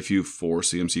 There's very few 4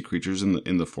 CMC creatures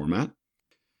in the format.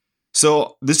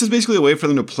 So this is basically a way for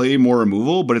them to play more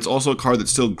removal, but it's also a card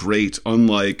that's still great,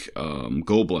 unlike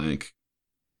Go Blank.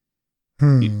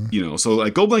 So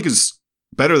like Go Blank is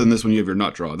better than this when you have your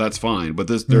nut draw. That's fine, but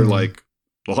they're like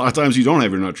a lot of times you don't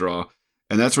have your nut draw,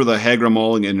 and that's where the Hagra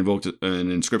Mauling and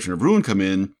an Inscription of Ruin come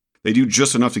in. They do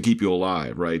just enough to keep you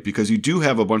alive, right? Because you do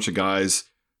have a bunch of guys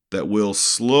that will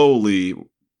slowly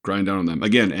grind down on them.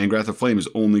 Again, Angrath of Flame is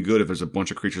only good if there's a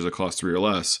bunch of creatures that cost 3 or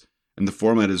less. And the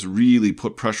format has really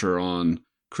put pressure on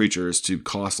creatures to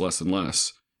cost less and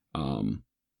less.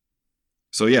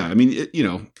 So yeah, I mean,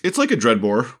 it's like a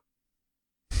Dreadbore.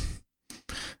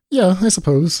 Yeah, I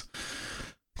suppose.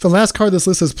 The last card this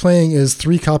list is playing is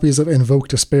 3 copies of Invoke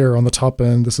Despair on the top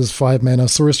end. This is 5 mana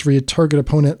sorcery. Target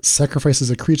opponent sacrifices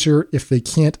a creature. If they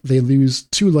can't, they lose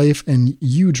 2 life and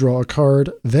you draw a card.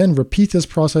 Then repeat this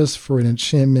process for an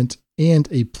enchantment and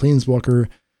a Planeswalker.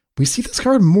 We see this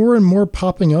card more and more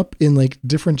popping up in like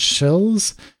different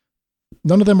shells.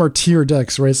 None of them are tier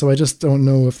decks, right? So I just don't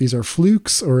know if these are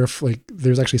flukes or if like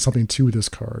there's actually something to this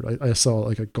card. I saw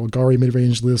like a Golgari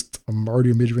mid-range list, a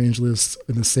Mardu mid-range list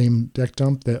in the same deck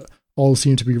dump that all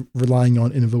seem to be relying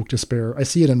on Invoke Despair. I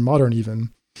see it in Modern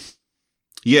even.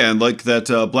 Yeah, and like that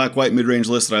black-white mid-range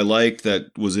list that I liked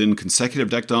that was in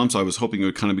consecutive deck dumps, I was hoping it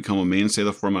would kind of become a mainstay of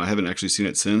the format. I haven't actually seen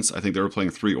it since. I think they were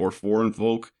playing 3 or 4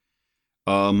 Invoke.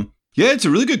 Yeah, it's a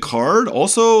really good card.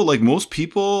 Also, like most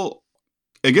people,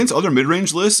 against other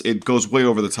mid-range lists, it goes way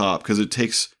over the top because it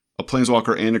takes a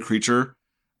Planeswalker and a creature.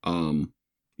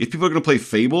 If people are going to play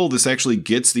Fable, this actually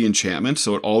gets the enchantment,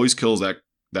 so it always kills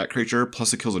that creature,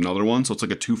 plus it kills another one. So it's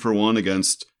like a 2-for-1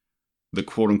 against the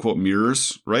quote-unquote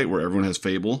mirrors, right, where everyone has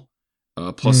Fable,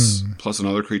 plus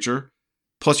another creature.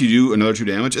 Plus you do another 2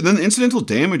 damage. And then the incidental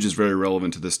damage is very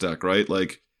relevant to this deck, right?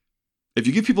 Like, if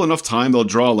you give people enough time, they'll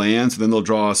draw lands, and then they'll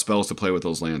draw spells to play with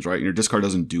those lands, right? And your discard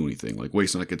doesn't do anything. Like,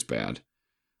 Waste Not gets bad.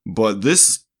 But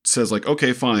this says, like,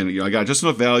 okay, fine. I got just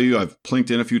enough value. I've plinked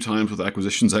in a few times with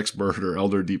Acquisitions Expert or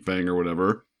Elder Deepfang or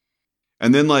whatever.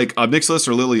 And then, like, Ob Nixilis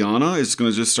or Liliana is going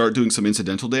to just start doing some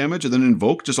incidental damage. And then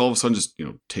Invoke just all of a sudden just,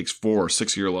 takes 4 or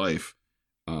 6 of your life.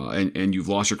 And you've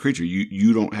lost your creature.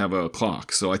 You don't have a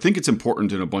clock. So I think it's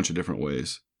important in a bunch of different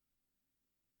ways.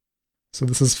 So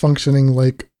this is functioning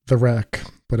like the rack,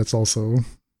 but it's also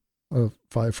a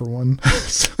 5-for-1.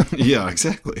 Yeah,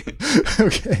 exactly.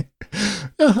 Okay.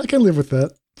 Yeah, I can live with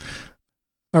that.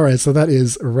 All right, so that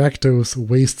is Rakdos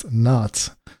Waste Not.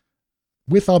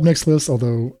 With Ob Nixilis,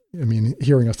 although, I mean,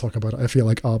 hearing us talk about it, I feel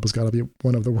like Ob has got to be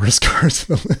one of the worst cards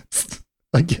in the list.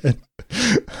 Again,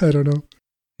 I don't know.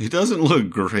 He doesn't look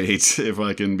great, if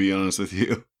I can be honest with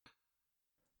you.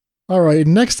 All right,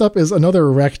 next up is another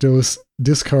Rakdos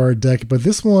discard deck, but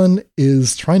this one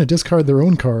is trying to discard their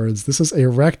own cards. This is a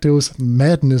Rakdos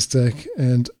Madness deck,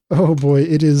 and oh boy,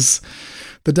 it is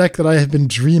the deck that I have been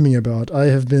dreaming about. I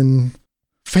have been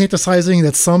fantasizing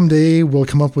that someday we'll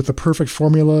come up with the perfect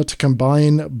formula to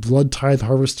combine Blood Tithe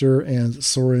Harvester and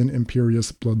Sorin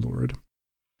Imperious Bloodlord.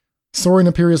 Sorin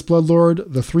Imperious Bloodlord,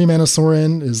 the 3-mana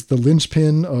Sorin, is the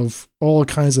linchpin of all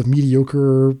kinds of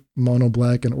mediocre mono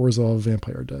black and Orzhov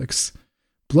vampire decks.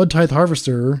 Blood Tithe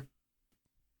Harvester,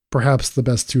 perhaps the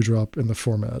best 2-drop in the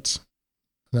format.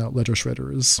 Now, Ledger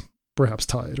Shredder is perhaps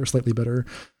tied or slightly better.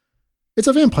 It's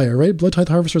a vampire, right? Blood Tithe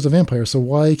Harvester is a vampire, so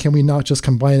why can we not just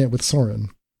combine it with Sorin?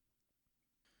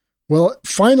 Well,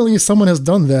 finally someone has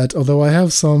done that, although I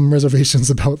have some reservations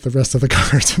about the rest of the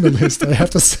cards in the list, I have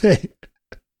to say.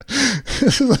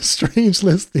 This is a strange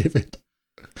list, David.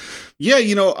 Yeah,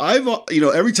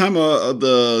 every time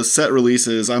the set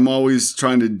releases, I'm always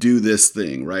trying to do this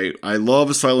thing, right? I love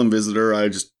Asylum Visitor.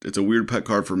 It's a weird pet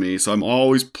card for me, so I'm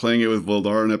always playing it with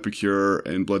Voldaren Epicure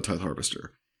and Blood Tithe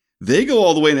Harvester. They go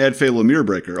all the way and add Fatal Mirror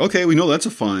Breaker. Okay, we know that's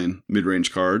a fine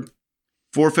mid-range card.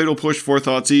 4 Fatal Push, 4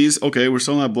 Thoughtseize. Okay, we're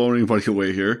still not blowing anybody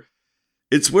away here.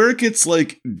 It's where it gets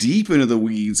deep into the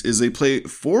weeds is they play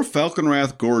 4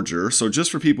 Falconwrath Gorger. So just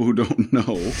for people who don't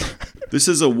know, this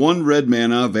is a 1 red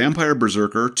mana Vampire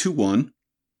Berserker, 2/1.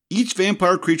 Each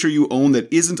vampire creature you own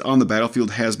that isn't on the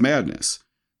battlefield has madness.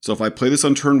 So if I play this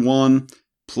on turn 1,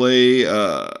 play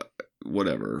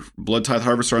Blood Tithe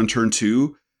Harvester on turn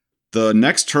 2, the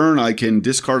next turn I can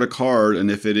discard a card, and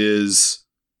if it is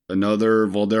another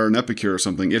Voldaren Epicure or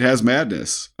something, it has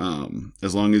madness,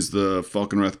 as long as the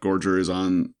Falconwrath Gorger is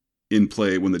in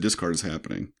play when the discard is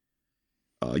happening.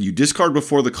 You discard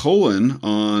before the colon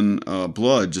on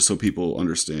blood, just so people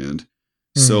understand.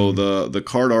 So the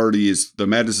card the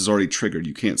madness is already triggered.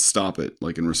 You can't stop it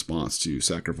in response to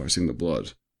sacrificing the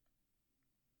blood.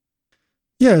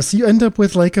 Yeah, so you end up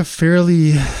with a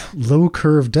fairly low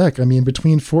curve deck. I mean,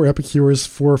 between 4 Epicures,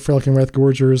 4 Falconwrath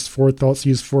Gorgers, 4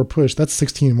 Thoughtseize, 4 Push, that's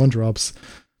 16 1-drops.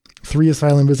 3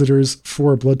 Asylum Visitors,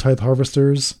 4 Blood Tithe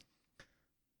Harvesters.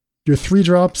 Your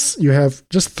 3-drops, you have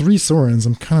just 3 Sorins.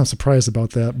 I'm kind of surprised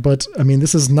about that. But, I mean,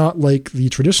 this is not like the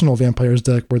traditional Vampires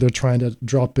deck where they're trying to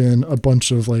drop in a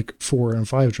bunch of 4 and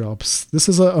 5-drops. This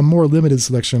is a more limited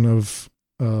selection of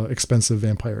expensive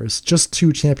vampires. Just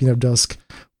 2 Champion of Dusk,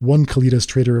 1 Kalitas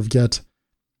Trader of Get,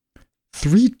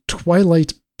 3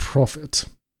 Twilight Prophet.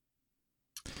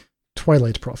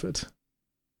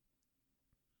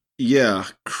 Yeah,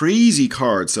 crazy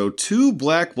card. So 2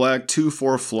 black,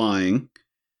 2/4 flying.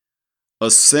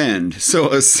 Ascend.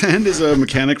 So Ascend is a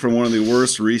mechanic from one of the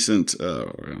worst recent,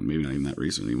 maybe not even that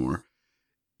recent anymore.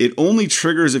 It only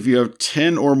triggers if you have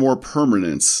 10 or more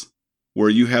permanents where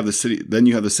you have the city, then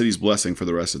you have the city's blessing for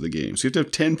the rest of the game. So you have to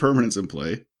have 10 permanents in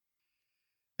play.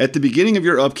 At the beginning of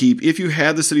your upkeep, if you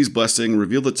had the city's blessing,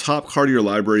 reveal the top card of your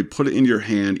library, put it into your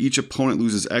hand. Each opponent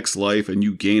loses X life and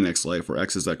you gain X life, where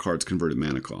X is that card's converted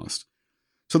mana cost.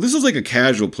 So this is a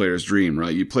casual player's dream,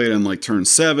 right? You play it on turn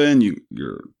 7,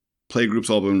 your play group's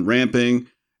all been ramping,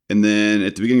 and then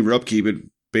at the beginning of your upkeep, it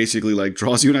basically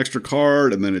draws you an extra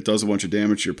card, and then it does a bunch of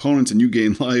damage to your opponents, and you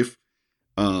gain life.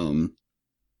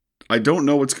 I don't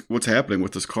know what's happening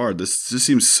with this card. This just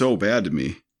seems so bad to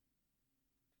me.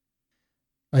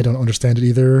 I don't understand it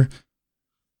either.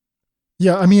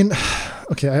 Yeah, I mean,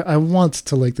 okay, I want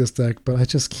to like this deck, but I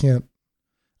just can't.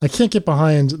 I can't get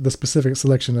behind the specific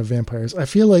selection of vampires. I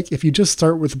feel like if you just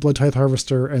start with Blood Tithe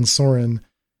Harvester and Sorin,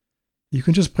 you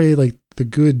can just play the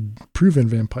good proven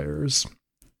vampires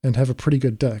and have a pretty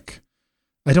good deck.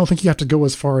 I don't think you have to go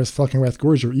as far as Falconwrath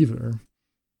Gorger either.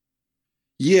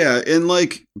 Yeah, and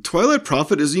Twilight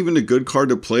Prophet isn't even a good card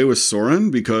to play with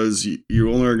Sorin because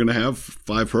you only are going to have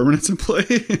 5 permanents in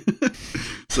play.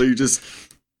 So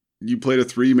you played a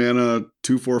 3 mana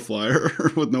 2/4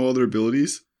 flyer with no other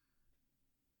abilities.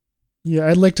 Yeah,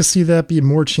 I'd like to see that be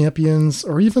more champions,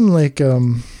 or even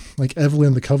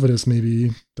Evelyn the Covetous.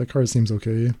 Maybe that card seems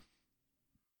okay.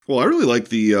 Well, I really like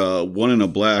the 1 in a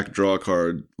black draw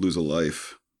card, lose a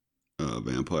life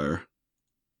vampire.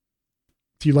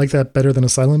 Do you like that better than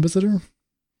Asylum Visitor?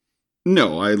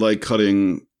 No, I like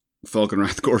cutting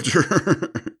Falconwrath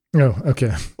Gorger. Oh,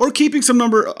 okay. Or keeping some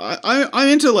number. I'm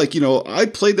into I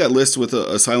played that list with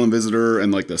Asylum Visitor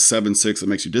and the 7/6 that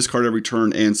makes you discard every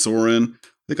turn and Sorin.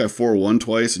 think I 4-1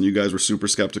 twice, and you guys were super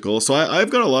skeptical. So I've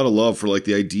got a lot of love for like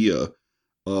the idea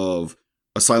of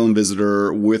Asylum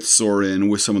Visitor with Sorin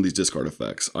with some of these discard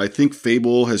effects. I think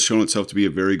Fable has shown itself to be a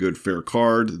very good fair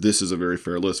card. This is a very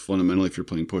fair list fundamentally if you're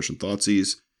playing Push and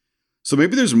Thoughtseize. So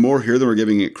maybe there's more here than we're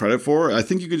giving it credit for. I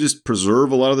think you could just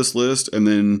preserve a lot of this list and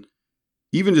then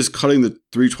even just cutting the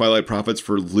 3 Twilight Prophets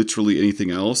for literally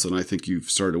anything else, and I think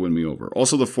you've started to win me over.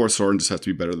 Also, the 4th Sorin just has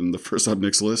to be better than the first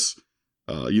Obnix list.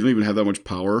 You don't even have that much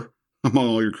power among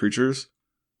all your creatures.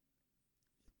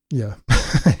 Yeah,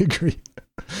 I agree.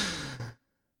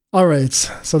 All right,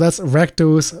 so that's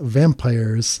Rakdos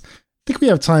Vampires. I think we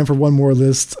have time for one more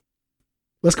list.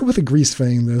 Let's go with the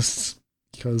Greasefang list,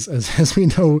 because as we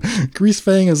know,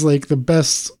 Greasefang is like the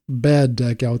best bad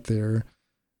deck out there.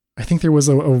 I think there was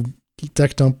a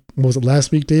deck dump, what was it,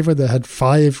 last week, David, that had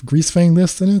 5 Greasefang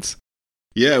lists in it?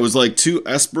 Yeah, it was like 2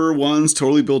 Esper ones,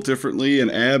 totally built differently, an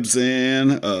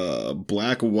Abzan,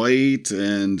 Black White,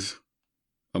 and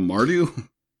a Mardu.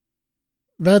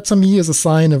 That to me is a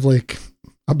sign of like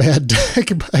a bad deck,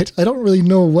 but I don't really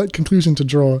know what conclusion to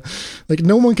draw. Like,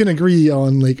 no one can agree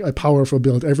on like a powerful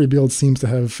build. Every build seems to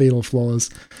have fatal flaws.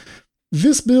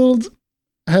 This build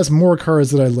has more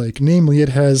cards that I like. Namely, it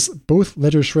has both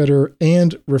Ledger Shredder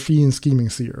and Rafine Scheming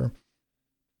Seer.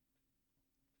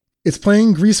 It's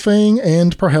playing Greasefang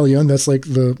and Parhelion. That's like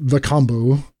the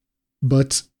combo.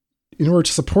 But in order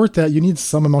to support that, you need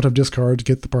some amount of discard to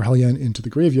get the Parhelion into the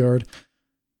graveyard.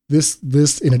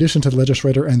 This, in addition to the Ledger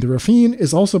Shredder and the Rafine,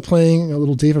 is also playing a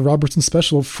little David Robertson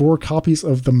special, 4 copies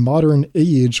of the Modern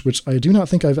Age, which I do not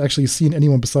think I've actually seen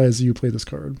anyone besides you play this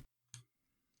card.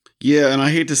 Yeah, and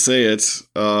I hate to say it,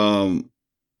 I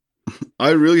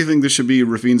really think this should be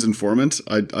Rafine's Informant.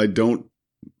 I don't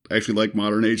actually like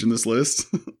Modern Age in this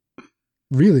list.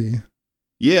 Really?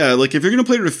 Yeah, like if you're going to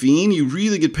play Rafine, you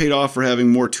really get paid off for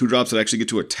having more 2-drops that actually get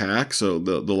to attack, so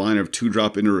the line of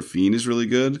 2-drop into Rafine is really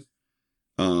good.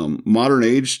 Modern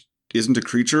Age isn't a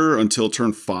creature until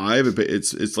turn 5.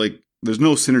 It's like there's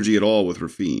no synergy at all with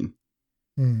Rafine.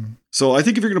 So I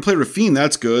think if you're going to play Rafine,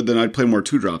 that's good. Then I'd play more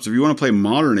 2-drops. If you want to play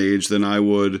Modern Age, then I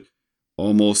would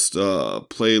almost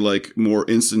play like more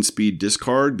instant speed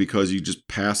discard, because you just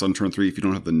pass on turn 3 if you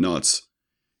don't have the nuts.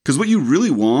 Because what you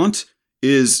really want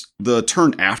is the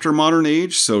turn after Modern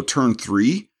Age, so turn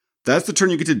 3. That's the turn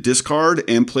you get to discard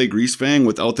and play Greasefang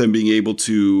without them being able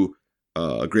to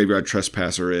Graveyard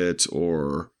Trespasser it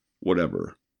or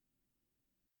whatever.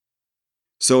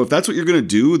 So if that's what you're going to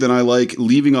do, then I like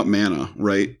leaving up mana,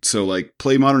 right? So like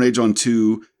play Modern Age on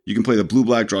 2. You can play the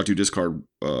blue-black, draw 2, discard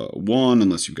 1,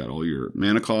 unless you've got all your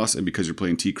mana costs. And because you're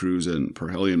playing T-Cruise and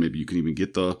Parhelion, maybe you can even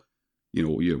get the,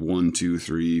 you have 1, 2,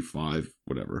 3, 5,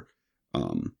 whatever.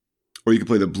 Or you can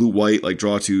play the blue-white, like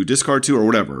draw 2, discard 2, or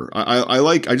whatever.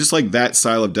 I just like that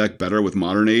style of deck better with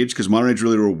Modern Age, because Modern Age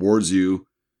really rewards you.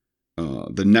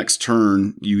 The next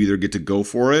turn, you either get to go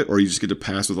for it, or you just get to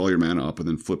pass with all your mana up and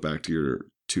then flip back to your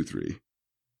 2-3.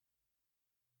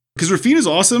 Because Rafine is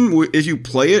awesome if you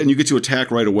play it and you get to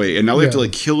attack right away. And now they have to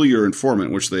like kill your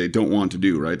Informant, which they don't want to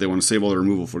do, right? They want to save all their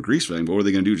removal for Greasefang, but what are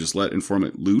they going to do? Just let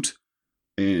Informant loot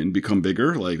and become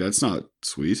bigger? Like, that's not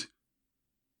sweet.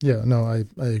 Yeah, no, I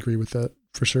agree with that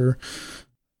for sure.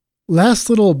 Last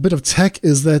little bit of tech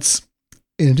is that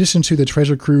in addition to the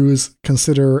Treasure Cruise,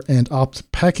 Consider, and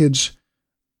Opt package,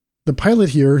 the pilot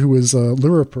here, who is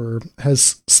Luriper,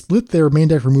 has split their main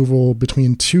deck removal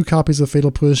between 2 copies of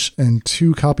Fatal Push and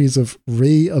 2 copies of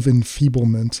Ray of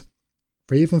Enfeeblement.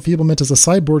 Ray of Enfeeblement is a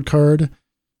sideboard card.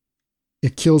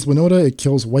 It kills Winota, it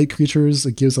kills white creatures,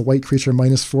 it gives a white creature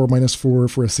 -4/-4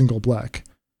 for a single black.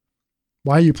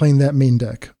 Why are you playing that main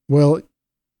deck? Well,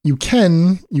 you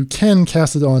can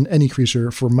cast it on any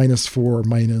creature for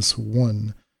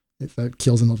 -4/-1. If that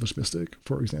kills an Elvish Mystic,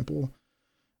 for example.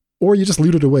 Or you just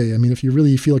loot it away. I mean, if you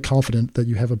really feel confident that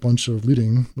you have a bunch of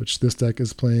looting, which this deck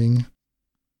is playing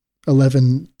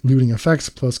 11 looting effects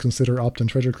plus Consider, Opt, and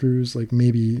Treasure Cruise, like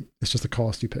maybe it's just a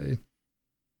cost you pay.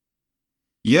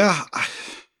 Yeah.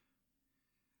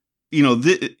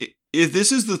 If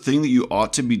this is the thing that you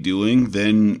ought to be doing,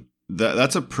 then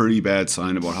that's a pretty bad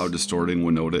sign about how distorting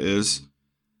Winota is.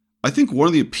 I think one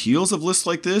of the appeals of lists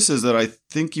like this is that I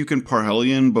think you can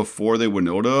Parhelion before they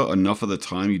Winota enough of the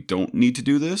time you don't need to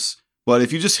do this. But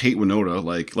if you just hate Winota,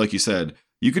 like you said,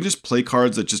 you can just play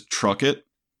cards that just truck it.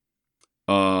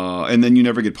 And then you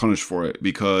never get punished for it,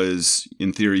 because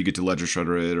in theory you get to Ledger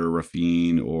Shredder it or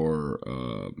Rafine or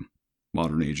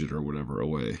Modern Age it or whatever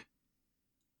away.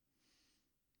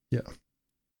 Yeah.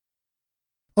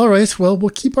 All right, well, we'll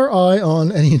keep our eye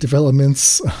on any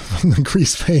developments from the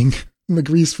Greasefang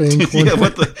corner. Yeah,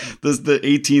 what the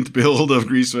 18th build of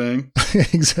Greasefang.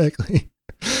 Exactly.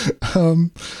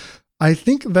 I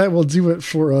think that will do it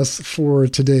for us for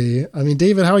today. I mean,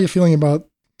 David, how are you feeling about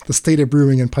the state of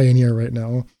brewing in Pioneer right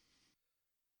now?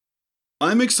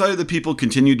 I'm excited that people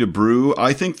continue to brew.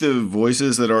 I think the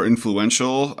voices that are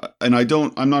influential, and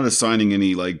I'm not assigning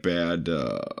any like bad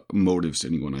motives to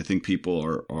anyone. I think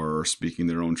people are speaking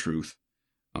their own truth.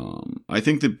 I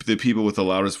think that the people with the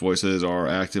loudest voices are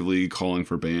actively calling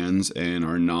for bans and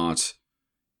are not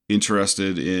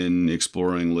interested in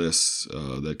exploring lists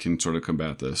that can sort of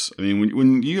combat this. I mean,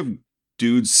 when you have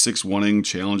dudes 6-1ing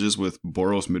challenges with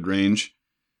Boros midrange,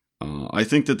 I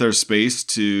think that there's space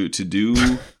to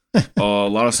do a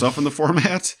lot of stuff in the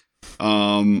format.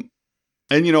 And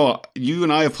you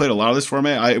and I have played a lot of this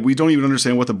format. We don't even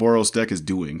understand what the Boros deck is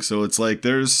doing. So it's like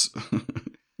there's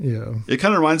yeah. It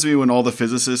kind of reminds me when all the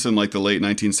physicists in like the late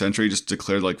 19th century just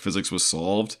declared like physics was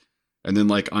solved. And then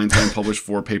like Einstein published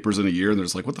 4 papers in a year and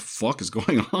there's like, what the fuck is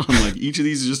going on? Like each of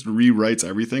these just rewrites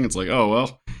everything. It's like, oh,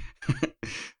 well,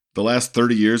 the last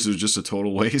 30 years was just a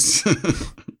total waste.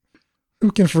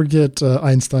 Who can forget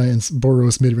Einstein's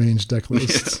Boros midrange deck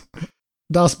list? Yeah.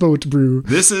 Das Boot Brew.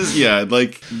 This is,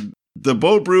 like the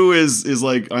Boat Brew is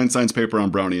like Einstein's paper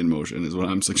on Brownian motion is what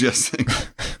I'm suggesting.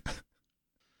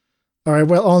 All right,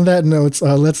 well, on that note,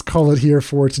 let's call it here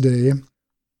for today.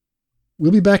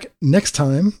 We'll be back next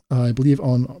time, I believe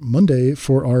on Monday,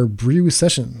 for our brew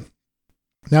session.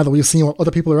 Now that we've seen what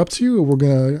other people are up to, we're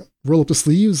going to roll up the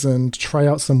sleeves and try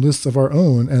out some lists of our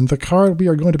own. And the card we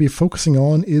are going to be focusing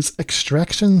on is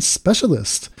Extraction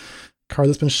Specialist, a card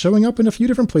that's been showing up in a few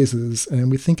different places, and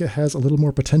we think it has a little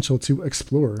more potential to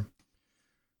explore.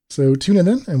 So tune in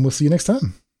then, and we'll see you next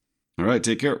time. All right,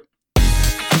 take care.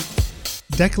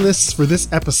 Deck lists for this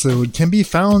episode can be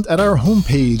found at our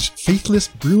homepage,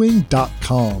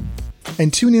 faithlessbrewing.com.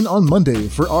 And tune in on Monday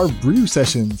for our brew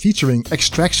session featuring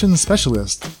Extraction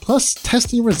Specialist, plus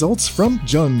testing results from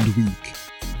Jund Week.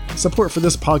 Support for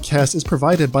this podcast is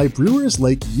provided by brewers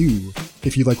like you.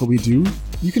 If you like what we do,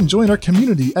 you can join our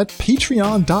community at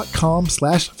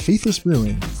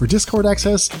patreon.com/faithlessbrewing for Discord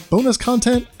access, bonus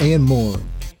content, and more.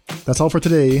 That's all for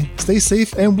today. Stay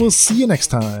safe, and we'll see you next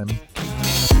time.